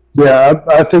 Yeah,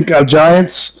 I think our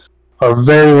Giants are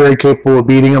very, very capable of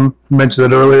beating them. I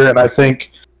mentioned it earlier, and I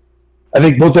think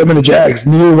both them and the Jags,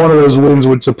 neither one of those wins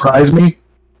would surprise me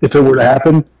if it were to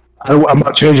happen. I'm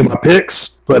not changing my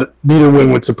picks, but neither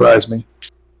win would surprise me.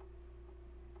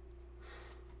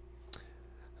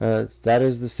 That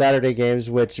is the Saturday games,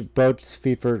 which both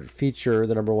feature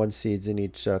the number 1 seeds in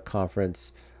each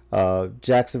conference.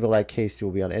 Jacksonville at KC will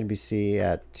be on NBC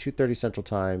at 2:30 Central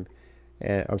Time.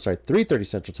 3:30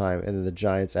 Central Time, and then the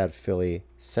Giants at Philly,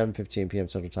 7:15 p.m.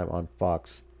 Central Time on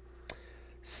Fox.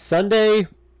 Sunday,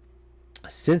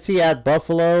 Cincy at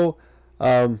Buffalo.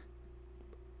 An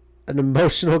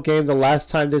emotional game. The last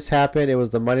time this happened, it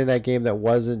was the Monday night game that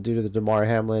wasn't due to the Damar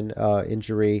Hamlin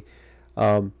injury.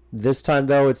 This time,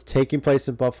 though, it's taking place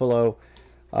in Buffalo.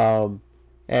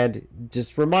 And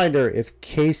just reminder, if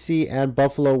KC and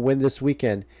Buffalo win this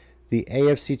weekend, the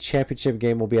AFC Championship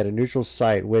game will be at a neutral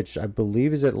site, which I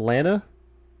believe is Atlanta.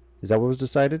 Is that what was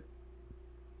decided?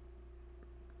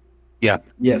 Yeah.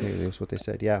 Yes. That's what they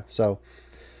said. Yeah. So,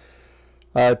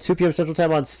 2 p.m. Central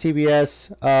Time on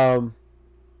CBS.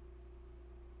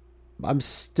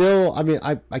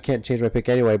 I can't change my pick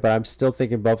anyway, but I'm still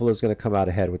thinking Buffalo's going to come out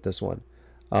ahead with this one.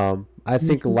 I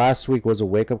think last week was a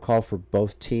wake-up call for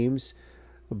both teams,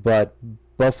 but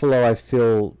Buffalo, I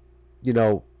feel,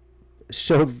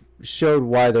 showed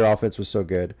why their offense was so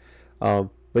good. But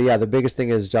yeah, the biggest thing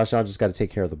is Josh Allen just got to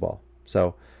take care of the ball.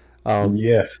 So,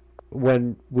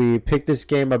 when we picked this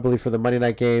game, I believe for the Monday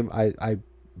night game, I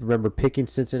remember picking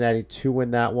Cincinnati to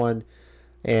win that one,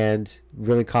 and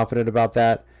really confident about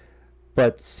that.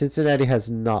 But Cincinnati has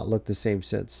not looked the same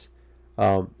since,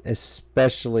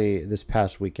 especially this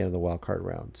past weekend in the wild card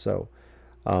round. So,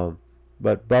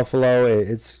 but Buffalo,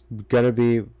 it's going to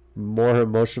be more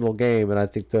emotional game, and I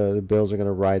think the Bills are going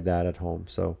to ride that at home.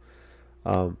 So,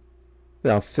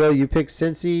 now, Phil, you picked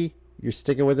Cincy. You're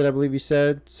sticking with it, I believe you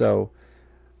said. So,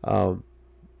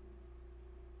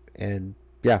 and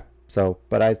yeah, so,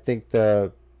 but I think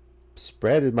the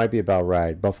spread, it might be about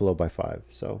right. Buffalo by 5.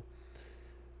 So,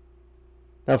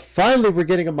 now finally, we're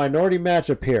getting a minority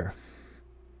matchup here.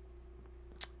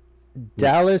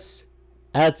 Dallas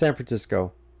at San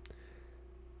Francisco.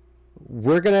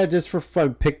 We're going to, just for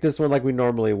fun, pick this one like we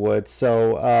normally would.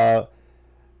 So,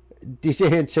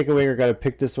 DJ and Chicken Wing are going to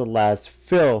pick this one last.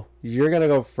 Phil, you're going to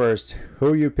go first.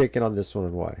 Who are you picking on this one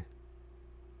and why?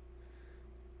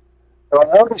 Well,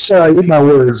 I already said I eat my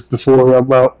words before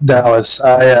about Dallas.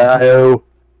 I owe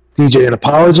DJ an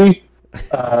apology.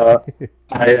 I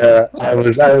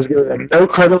was giving them no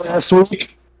credit last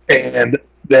week, and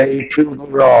they proved me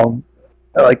wrong,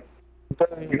 like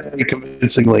very, very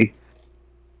convincingly.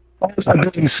 All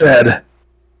that being said,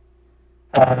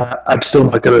 I'm still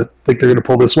not gonna think they're gonna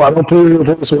pull this one. I don't think they're gonna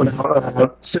pull this one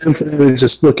out. Stanford is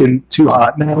just looking too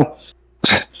hot now.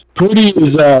 Purdy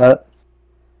is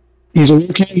he's a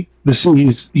rookie.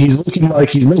 He's looking like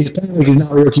he's playing like he's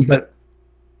not a rookie, but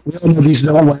we all know these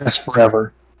don't last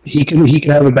forever. He can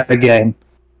have a bad game,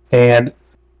 and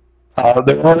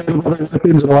there are other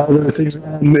weapons and a lot of other things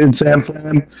around in San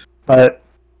Fran, but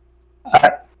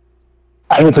I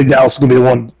don't think Dallas is going to be the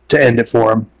one to end it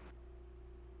for him.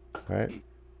 All right,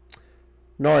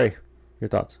 Nori, your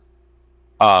thoughts?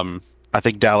 I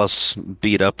think Dallas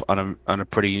beat up on a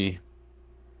pretty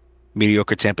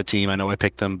mediocre Tampa team. I know I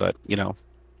picked them, but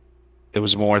it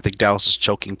was more, I think, Dallas's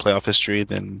choking playoff history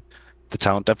than the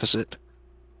talent deficit.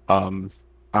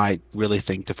 I really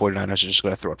think the 49ers are just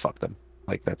going to throw it fuck them.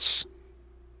 Like that's,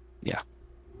 yeah.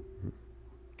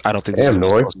 I don't think this is Damn,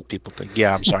 going to be Nori. as close as people think.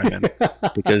 Yeah, I'm sorry, man.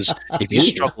 Because if you Jesus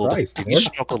struggled, Christ, if you man.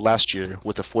 struggled last year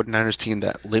with the 49ers team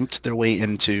that limped their way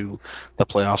into the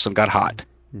playoffs and got hot,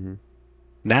 Mhm.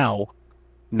 now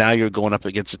you're going up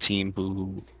against a team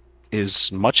who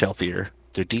is much healthier.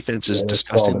 Their defense is Yeah, they're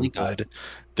disgustingly solid. good.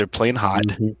 They're playing hot.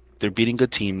 Mhm. They're beating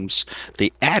good teams.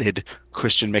 They added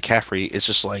Christian McCaffrey. It's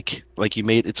just like you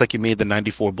made the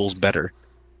 94 Bulls better.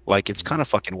 Like it's kind of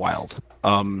fucking wild.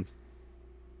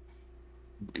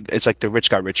 It's like the rich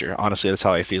got richer. Honestly, that's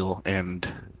how I feel. And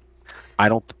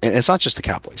and it's not just the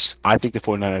Cowboys. I think the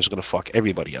 49ers are going to fuck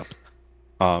everybody up.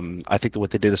 I think that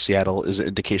what they did to Seattle is an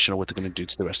indication of what they're going to do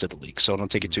to the rest of the league. So don't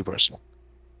take it too personal.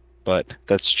 But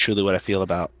that's truly what I feel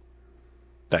about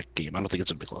that game. I don't think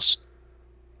it's going to be close.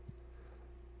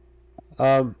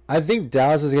 I think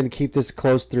Dallas is going to keep this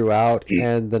close throughout,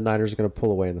 and the Niners are going to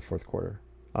pull away in the fourth quarter.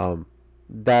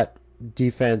 That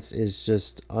defense is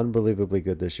just unbelievably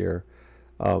good this year.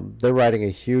 They're riding a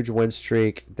huge win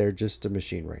streak. They're just a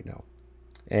machine right now.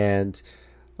 And,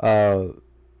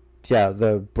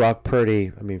 the Brock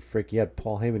Purdy, I mean, frick, you had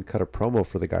Paul Heyman cut a promo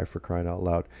for the guy, for crying out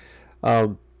loud.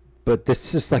 But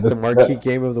this is like the marquee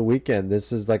game of the weekend.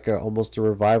 This is like almost a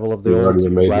revival of the old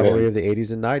rivalry of the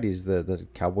 80s and 90s, the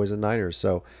Cowboys and Niners.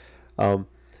 So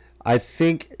I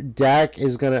think Dak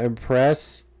is going to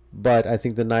impress, but I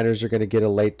think the Niners are going to get a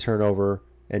late turnover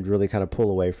and really kind of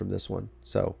pull away from this one.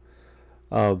 So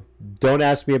don't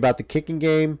ask me about the kicking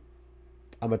game.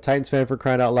 I'm a Titans fan, for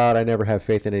crying out loud. I never have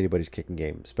faith in anybody's kicking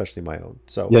game, especially my own.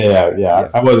 So Yeah.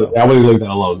 I wouldn't leave that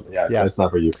alone. Yeah, that's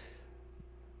not for you.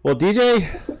 Well, DJ,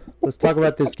 let's talk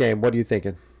about this game. What are you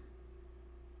thinking?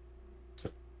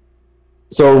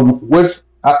 So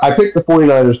I picked the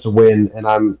 49ers to win, and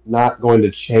I'm not going to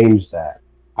change that.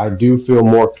 I do feel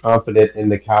more confident in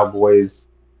the Cowboys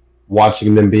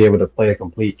watching them be able to play a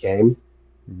complete game,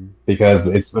 because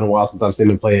it's been a while since I've seen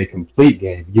them play a complete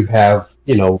game. You have,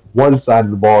 one side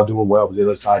of the ball doing well, but the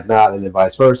other side not, and then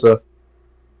vice versa.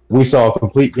 We saw a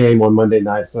complete game on Monday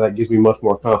night, so that gives me much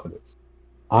more confidence.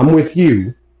 I'm with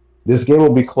you. This game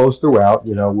will be close throughout,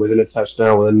 within a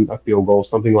touchdown, within a field goal,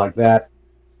 something like that.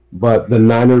 But the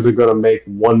Niners are going to make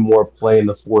one more play in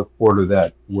the fourth quarter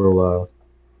that will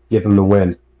give them the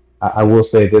win. I will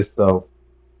say this, though.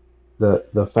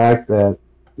 The fact that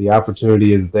the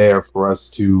opportunity is there for us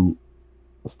to,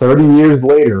 30 years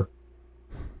later,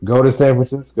 go to San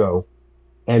Francisco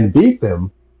and beat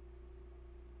them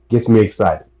gets me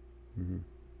excited. Mm-hmm.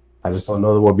 I just don't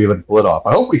know that we'll be able to pull it off.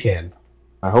 I hope we can.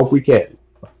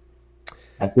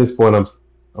 At this point, I'm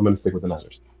going to stick with the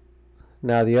Niners.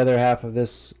 Now, the other half of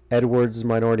this Edwards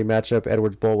minority matchup,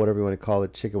 Edwards Bowl, whatever you want to call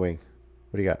it, Chicken Wing.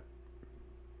 What do you got?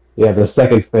 Yeah, the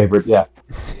second favorite, yeah.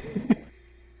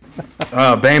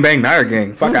 Bang Bang Niner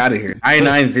Gang. Fuck out of here.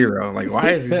 990. Like,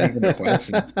 why is he taking the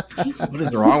question? What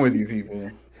is wrong with you people?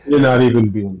 You're not even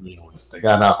being realistic.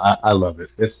 I love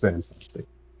it. It's fantastic.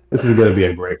 This is going to be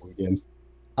a great weekend.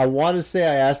 I want to say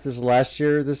I asked this last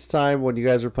year this time when you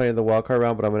guys were playing the wild card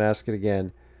round, but I'm going to ask it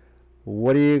again.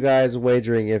 What are you guys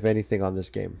wagering, if anything, on this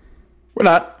game? We're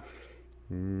not.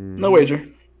 No wager.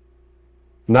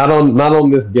 Not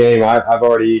on this game. I've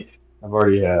already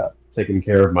taken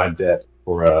care of my debt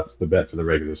for the bet for the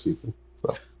regular season. So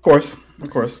of course.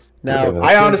 Now,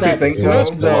 I honestly think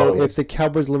though, if the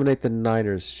Cowboys eliminate the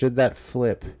Niners, should that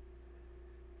flip?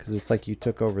 Because it's like you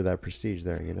took over that prestige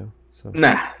there, So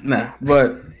Nah.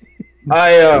 But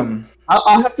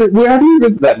I'll have to. We have to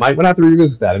revisit that, Mike. We'll have to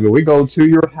revisit that. I mean, we go to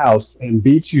your house and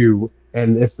beat you,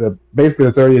 and it's basically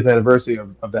the 30th anniversary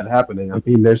of that happening. I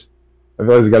mean, there's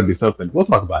got to be something. We'll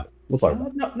talk about it.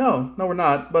 No, we're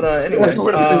not. But anyway,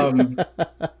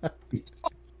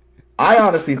 I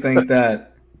honestly think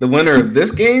that the winner of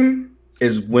this game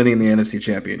is winning the NFC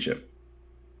Championship.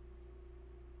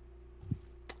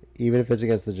 Even if it's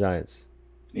against the Giants?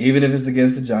 Even if it's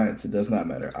against the Giants, it does not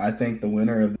matter. I think the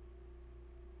winner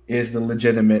is the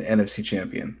legitimate NFC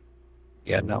champion.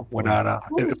 Yeah, no, we're not.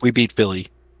 If we beat Philly,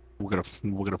 we're gonna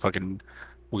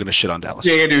shit on Dallas.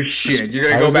 You ain't gonna do shit. You're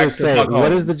gonna go back to fuck home.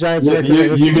 What is the Giants' record in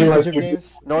NFC Championship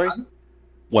games, Nori?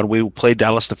 When we played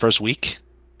Dallas the first week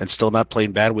and still not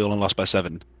playing bad, we only lost by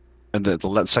 7. And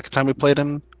the second time we played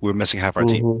them, we were missing half our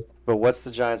team. But what's the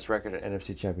Giants' record in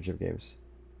NFC Championship games?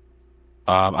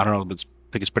 I don't know, but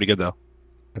I think it's pretty good though.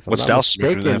 If I'm not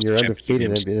mistaken, you're undefeated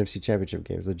in NFC Championship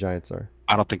games. The Giants are.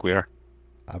 I don't think we are.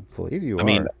 I believe you are. I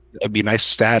mean, it'd be a nice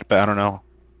stat, but I don't know.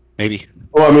 Maybe.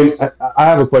 Well, I mean, I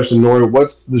have a question, Nori.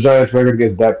 What's the Giants' record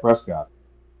against Dak Prescott?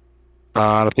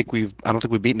 I don't think we've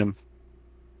beaten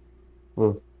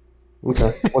him.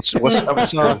 Okay. What's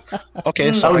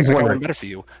okay? So I I was got one wondering. better for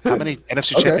you. How many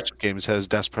NFC Okay. Championship games has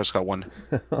Dak Prescott won?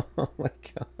 Oh my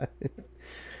god.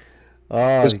 Oh,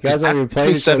 It's- you guys it's aren't even actually playing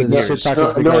each other. 7 This shit years. talking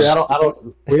No, big no, guys. I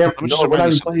don't. We have, Let me just no, we're not remind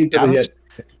even you playing each other something.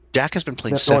 yet. Dak has been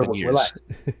playing No, 7 years.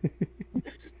 relax.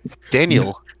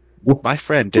 Daniel, my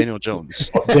friend Daniel Jones,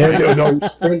 Daniel, no,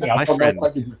 My friend.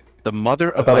 the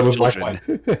mother I of thought my it was my children,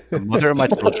 friend. the mother of my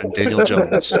children, Daniel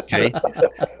Jones, okay,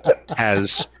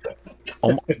 has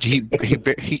he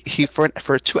for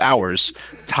 2 hours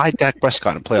tied Dak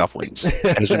Prescott in playoff wins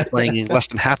and has been playing less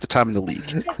than half the time in the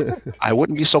league. I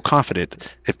wouldn't be so confident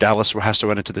if Dallas has to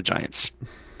run into the Giants.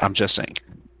 I'm just saying.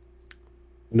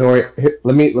 Nori,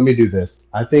 let me do this.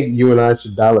 I think you and I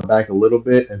should dial it back a little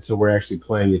bit until we're actually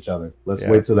playing each other. Let's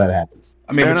wait till that happens.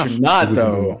 I mean, Fair but enough. you're not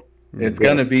though. It's Yeah.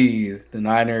 gonna be the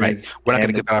Niners. Right. We're not going and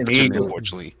to get that the opportunity, Eagles.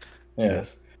 unfortunately.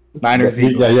 Yes, Niners. Yeah,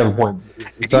 Eagles. you have a point.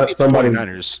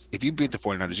 If you beat the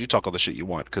 49ers, you talk all the shit you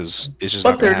want because it's just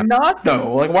But not going to they're happen. not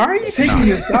though. Like, why are you taking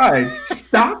his side?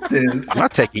 Stop this! I'm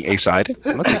not taking a side.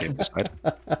 I'm not taking a side.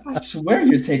 I swear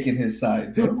you're taking his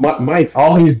side, bro. Mike,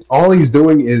 all he's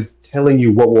doing is telling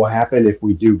you what will happen if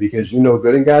we do, because you know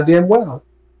good and goddamn well,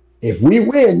 if we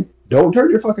win, don't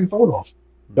turn your fucking phone off.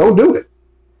 Don't do it.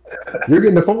 You're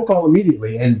getting a phone call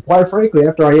immediately, and quite frankly,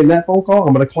 after I end that phone call,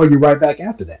 I'm going to call you right back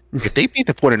after that. If they beat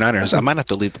the 49ers, I might have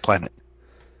to leave the planet.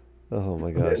 Oh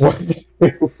my gosh.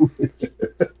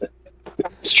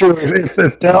 It's true.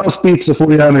 If Dallas beats the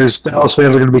 49ers, Dallas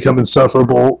fans are going to become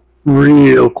insufferable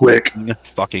real quick.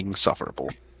 Fucking sufferable.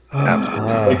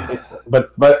 Ah.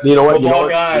 but you know what? You Football know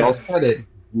guys. you all said it.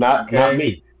 Not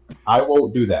me. I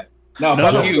won't do that. No, No,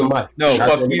 fuck no. you. Mike. No, Not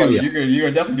fuck you. anybody else. You're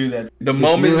gonna definitely do that. The If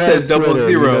moment you it had says double Twitter,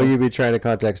 zero. you know you'd be trying to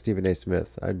contact Stephen A. Smith.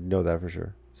 I know that for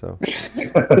sure. So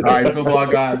All right, football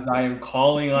gods, I am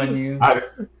calling on you.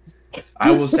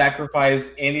 I will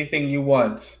sacrifice anything you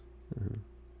want,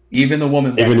 even the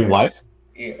woman. Even in life?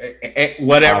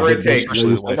 Whatever it takes.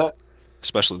 Especially the wife.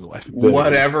 Especially the wife.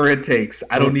 Whatever it takes.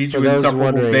 I don't need for you those insufferable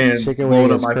wondering, man Chicken blowing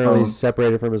Wing up is my currently phone.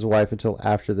 separated from his wife until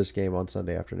after this game on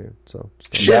Sunday afternoon. So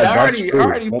just Shit, That- I that's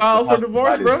already true. filed for That's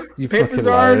divorce, bro. you Papers fucking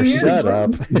are liar. already in. Shut bro.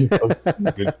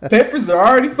 up. Papers are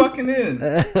already fucking in.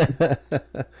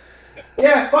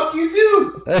 Yeah, fuck you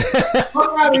too. Fuck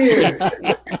out of here. Get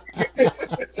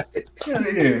out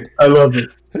of here. I love it.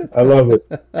 I love it.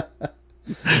 This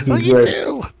Oh, is you great.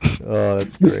 do. Oh,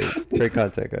 that's great. Great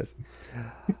content, guys.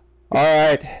 All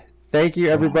right. Thank you,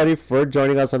 everybody, for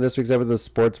joining us on this week's episode of the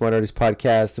Sports Minorities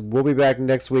Podcast. We'll be back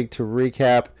next week to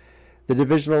recap the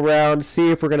divisional round,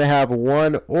 see if we're going to have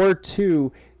 1 or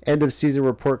 2 end-of-season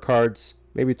report cards,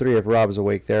 maybe 3 if Rob's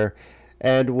awake there,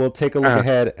 and we'll take a look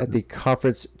ahead at the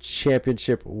conference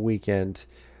championship weekend.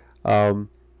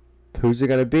 Who's it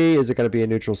going to be? Is it going to be a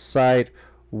neutral site?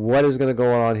 What is going to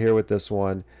go on here with this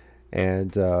one?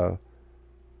 And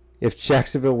if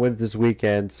Jacksonville wins this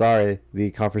weekend, sorry,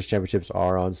 the conference championships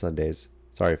are on Sundays.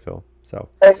 Sorry, Phil. So,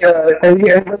 Give me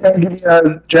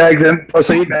Jags in plus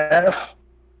 8.5.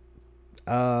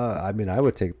 I mean, I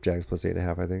would take Jags plus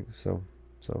 8.5. I think so.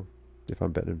 So, if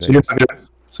I'm betting in So,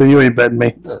 Vegas, you ain't betting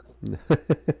me.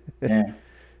 Yeah.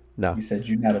 no. You said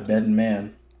you're not a betting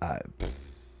man.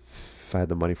 If I had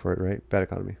the money for it, right? Bad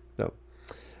economy. No.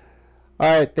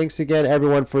 All right. Thanks again,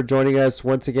 everyone, for joining us.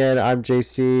 Once again, I'm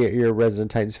JC, your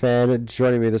resident Titans fan.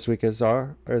 Joining me this week is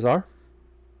R.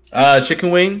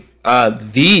 Chicken Wing,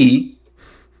 the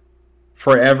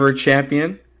forever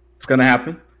champion. It's gonna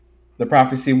happen. The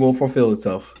prophecy will fulfill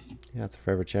itself. Yeah, it's a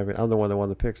forever champion. I'm the one that won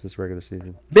the picks this regular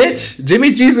season. Bitch,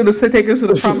 Jimmy G's gonna take us to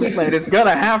the promised land. It's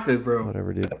gonna happen, bro.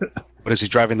 Whatever, dude. What is he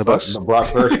driving the bus? The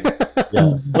Brock Purdy.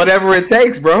 Yeah. Whatever it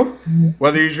takes, bro.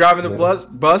 Whether he's driving the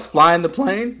bus, flying the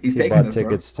plane, he's He taking bought us,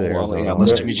 tickets to Well, Arizona. yeah,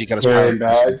 unless Jimmy G got his Very power,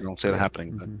 I nice. don't see that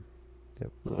happening.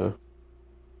 But. Mhm.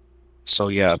 So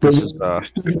yeah, this is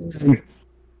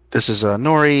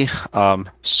Nori.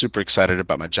 Super excited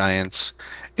about my Giants.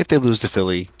 If they lose to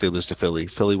Philly, they lose to Philly.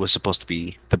 Philly was supposed to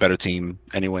be the better team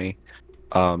anyway.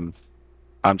 I'm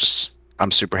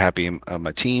super happy.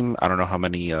 My team. I don't know how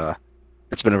many.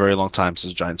 It's been a very long time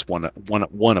since the Giants won a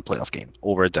playoff game,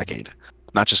 over a decade.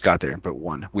 Not just got there, but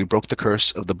won. We broke the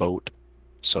curse of the boat,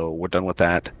 so we're done with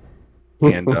that.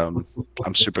 And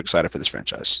I'm super excited for this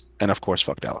franchise. And of course,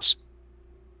 fuck Dallas.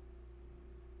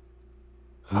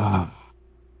 Love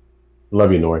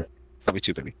you, Nori. Love you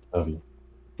too, baby. Love you.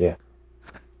 Yeah.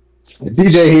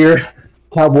 DJ here,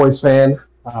 Cowboys fan.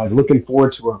 Looking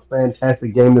forward to a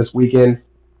fantastic game this weekend.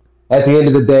 At the end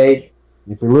of the day,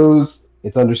 if we lose,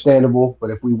 it's understandable. But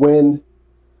if we win,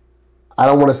 I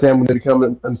don't want to say I'm going to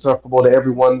become insufferable to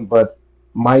everyone, but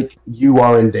Mike, you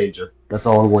are in danger. That's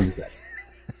all I'm going to say.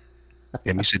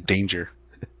 And you said danger.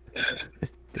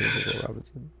 D'Angelo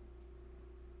Robinson.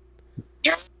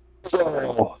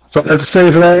 So I have to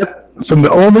say for that, from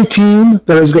the only team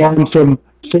that has gone from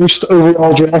first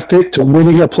overall draft pick to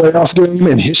winning a playoff game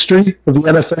in history of the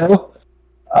NFL,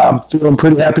 I'm feeling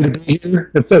pretty happy to be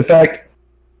here. In fact,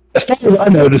 as far as I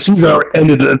know, the season already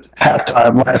ended at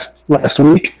halftime last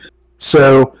week.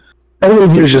 So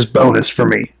everything here is just bonus for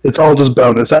me. It's all just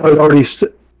bonus. I was already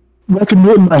reckoned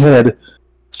it in my head.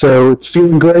 So it's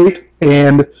feeling great.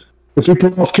 And if we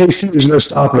pull off KC, there's no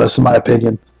stopping us, in my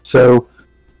opinion. So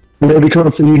we may be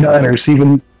coming for the Niners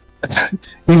even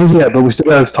yet, but we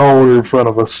still got this tall order in front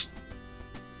of us.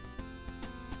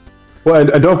 Well,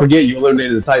 and don't forget, you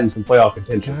eliminated the Titans from playoff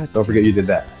contention. God Don't forget you did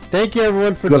that. Thank you,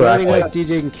 everyone, for Go to joining us. that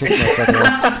DJ can kiss my fucking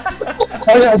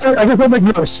ass. I guess I'll make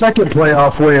our second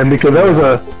playoff win because that was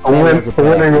a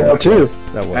winning round too.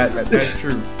 That was. That's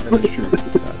true. That is true.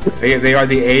 They are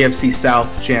the AFC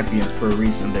South champions for a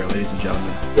reason there, ladies and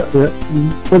gentlemen.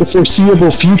 For the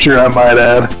foreseeable future, I might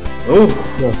add. Oh.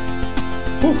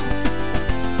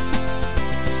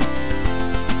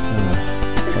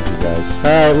 Fuck you guys. All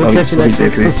right, we'll catch you next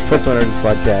week on the Sports Minorities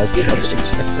Podcast.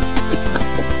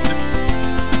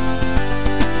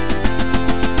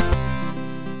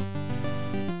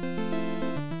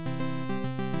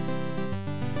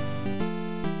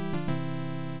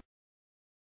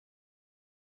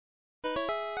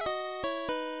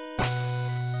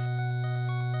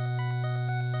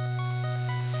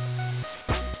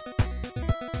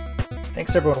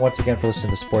 Thanks everyone once again for listening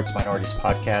to the Sports Minorities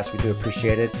Podcast. We do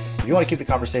appreciate it. If you want to keep the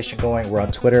conversation going, we're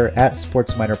on Twitter at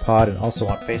Sports Minor Pod and also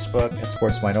on Facebook at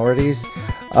Sports Minorities.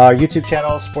 Our YouTube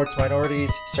channel, Sports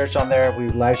Minorities. Search on there. We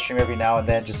live stream every now and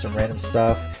then, just some random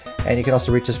stuff. And you can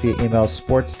also reach us via email,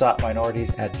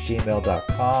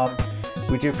 sports.minorities@gmail.com.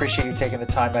 We do appreciate you taking the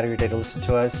time out of your day to listen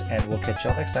to us, and we'll catch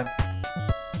y'all next time.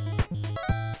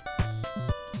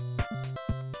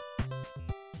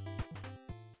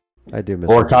 I do miss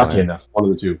Or him, cocky Brian. enough. One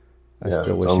of the two. I Yeah,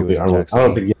 still wish I he don't was think- in I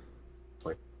don't think.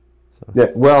 Yeah,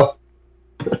 well,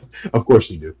 of course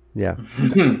you do. Yeah.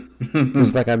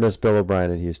 Just like I miss Bill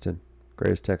O'Brien in Houston.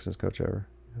 Greatest Texans coach ever.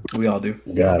 We all do.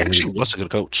 God, He actually was a good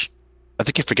coach. I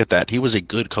think you forget that. He was a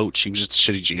good coach. He was just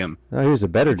a shitty GM. No, he was a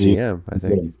better GM, I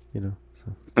think. You know.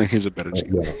 So. He's a better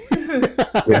GM.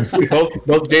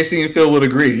 Both JC and Phil would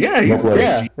agree. Yeah, he's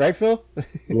Yeah, right, Phil?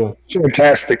 Yeah.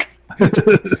 Fantastic.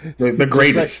 the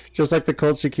greatest. Just like the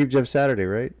Colts should keep Jeff Saturday,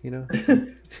 right? You know.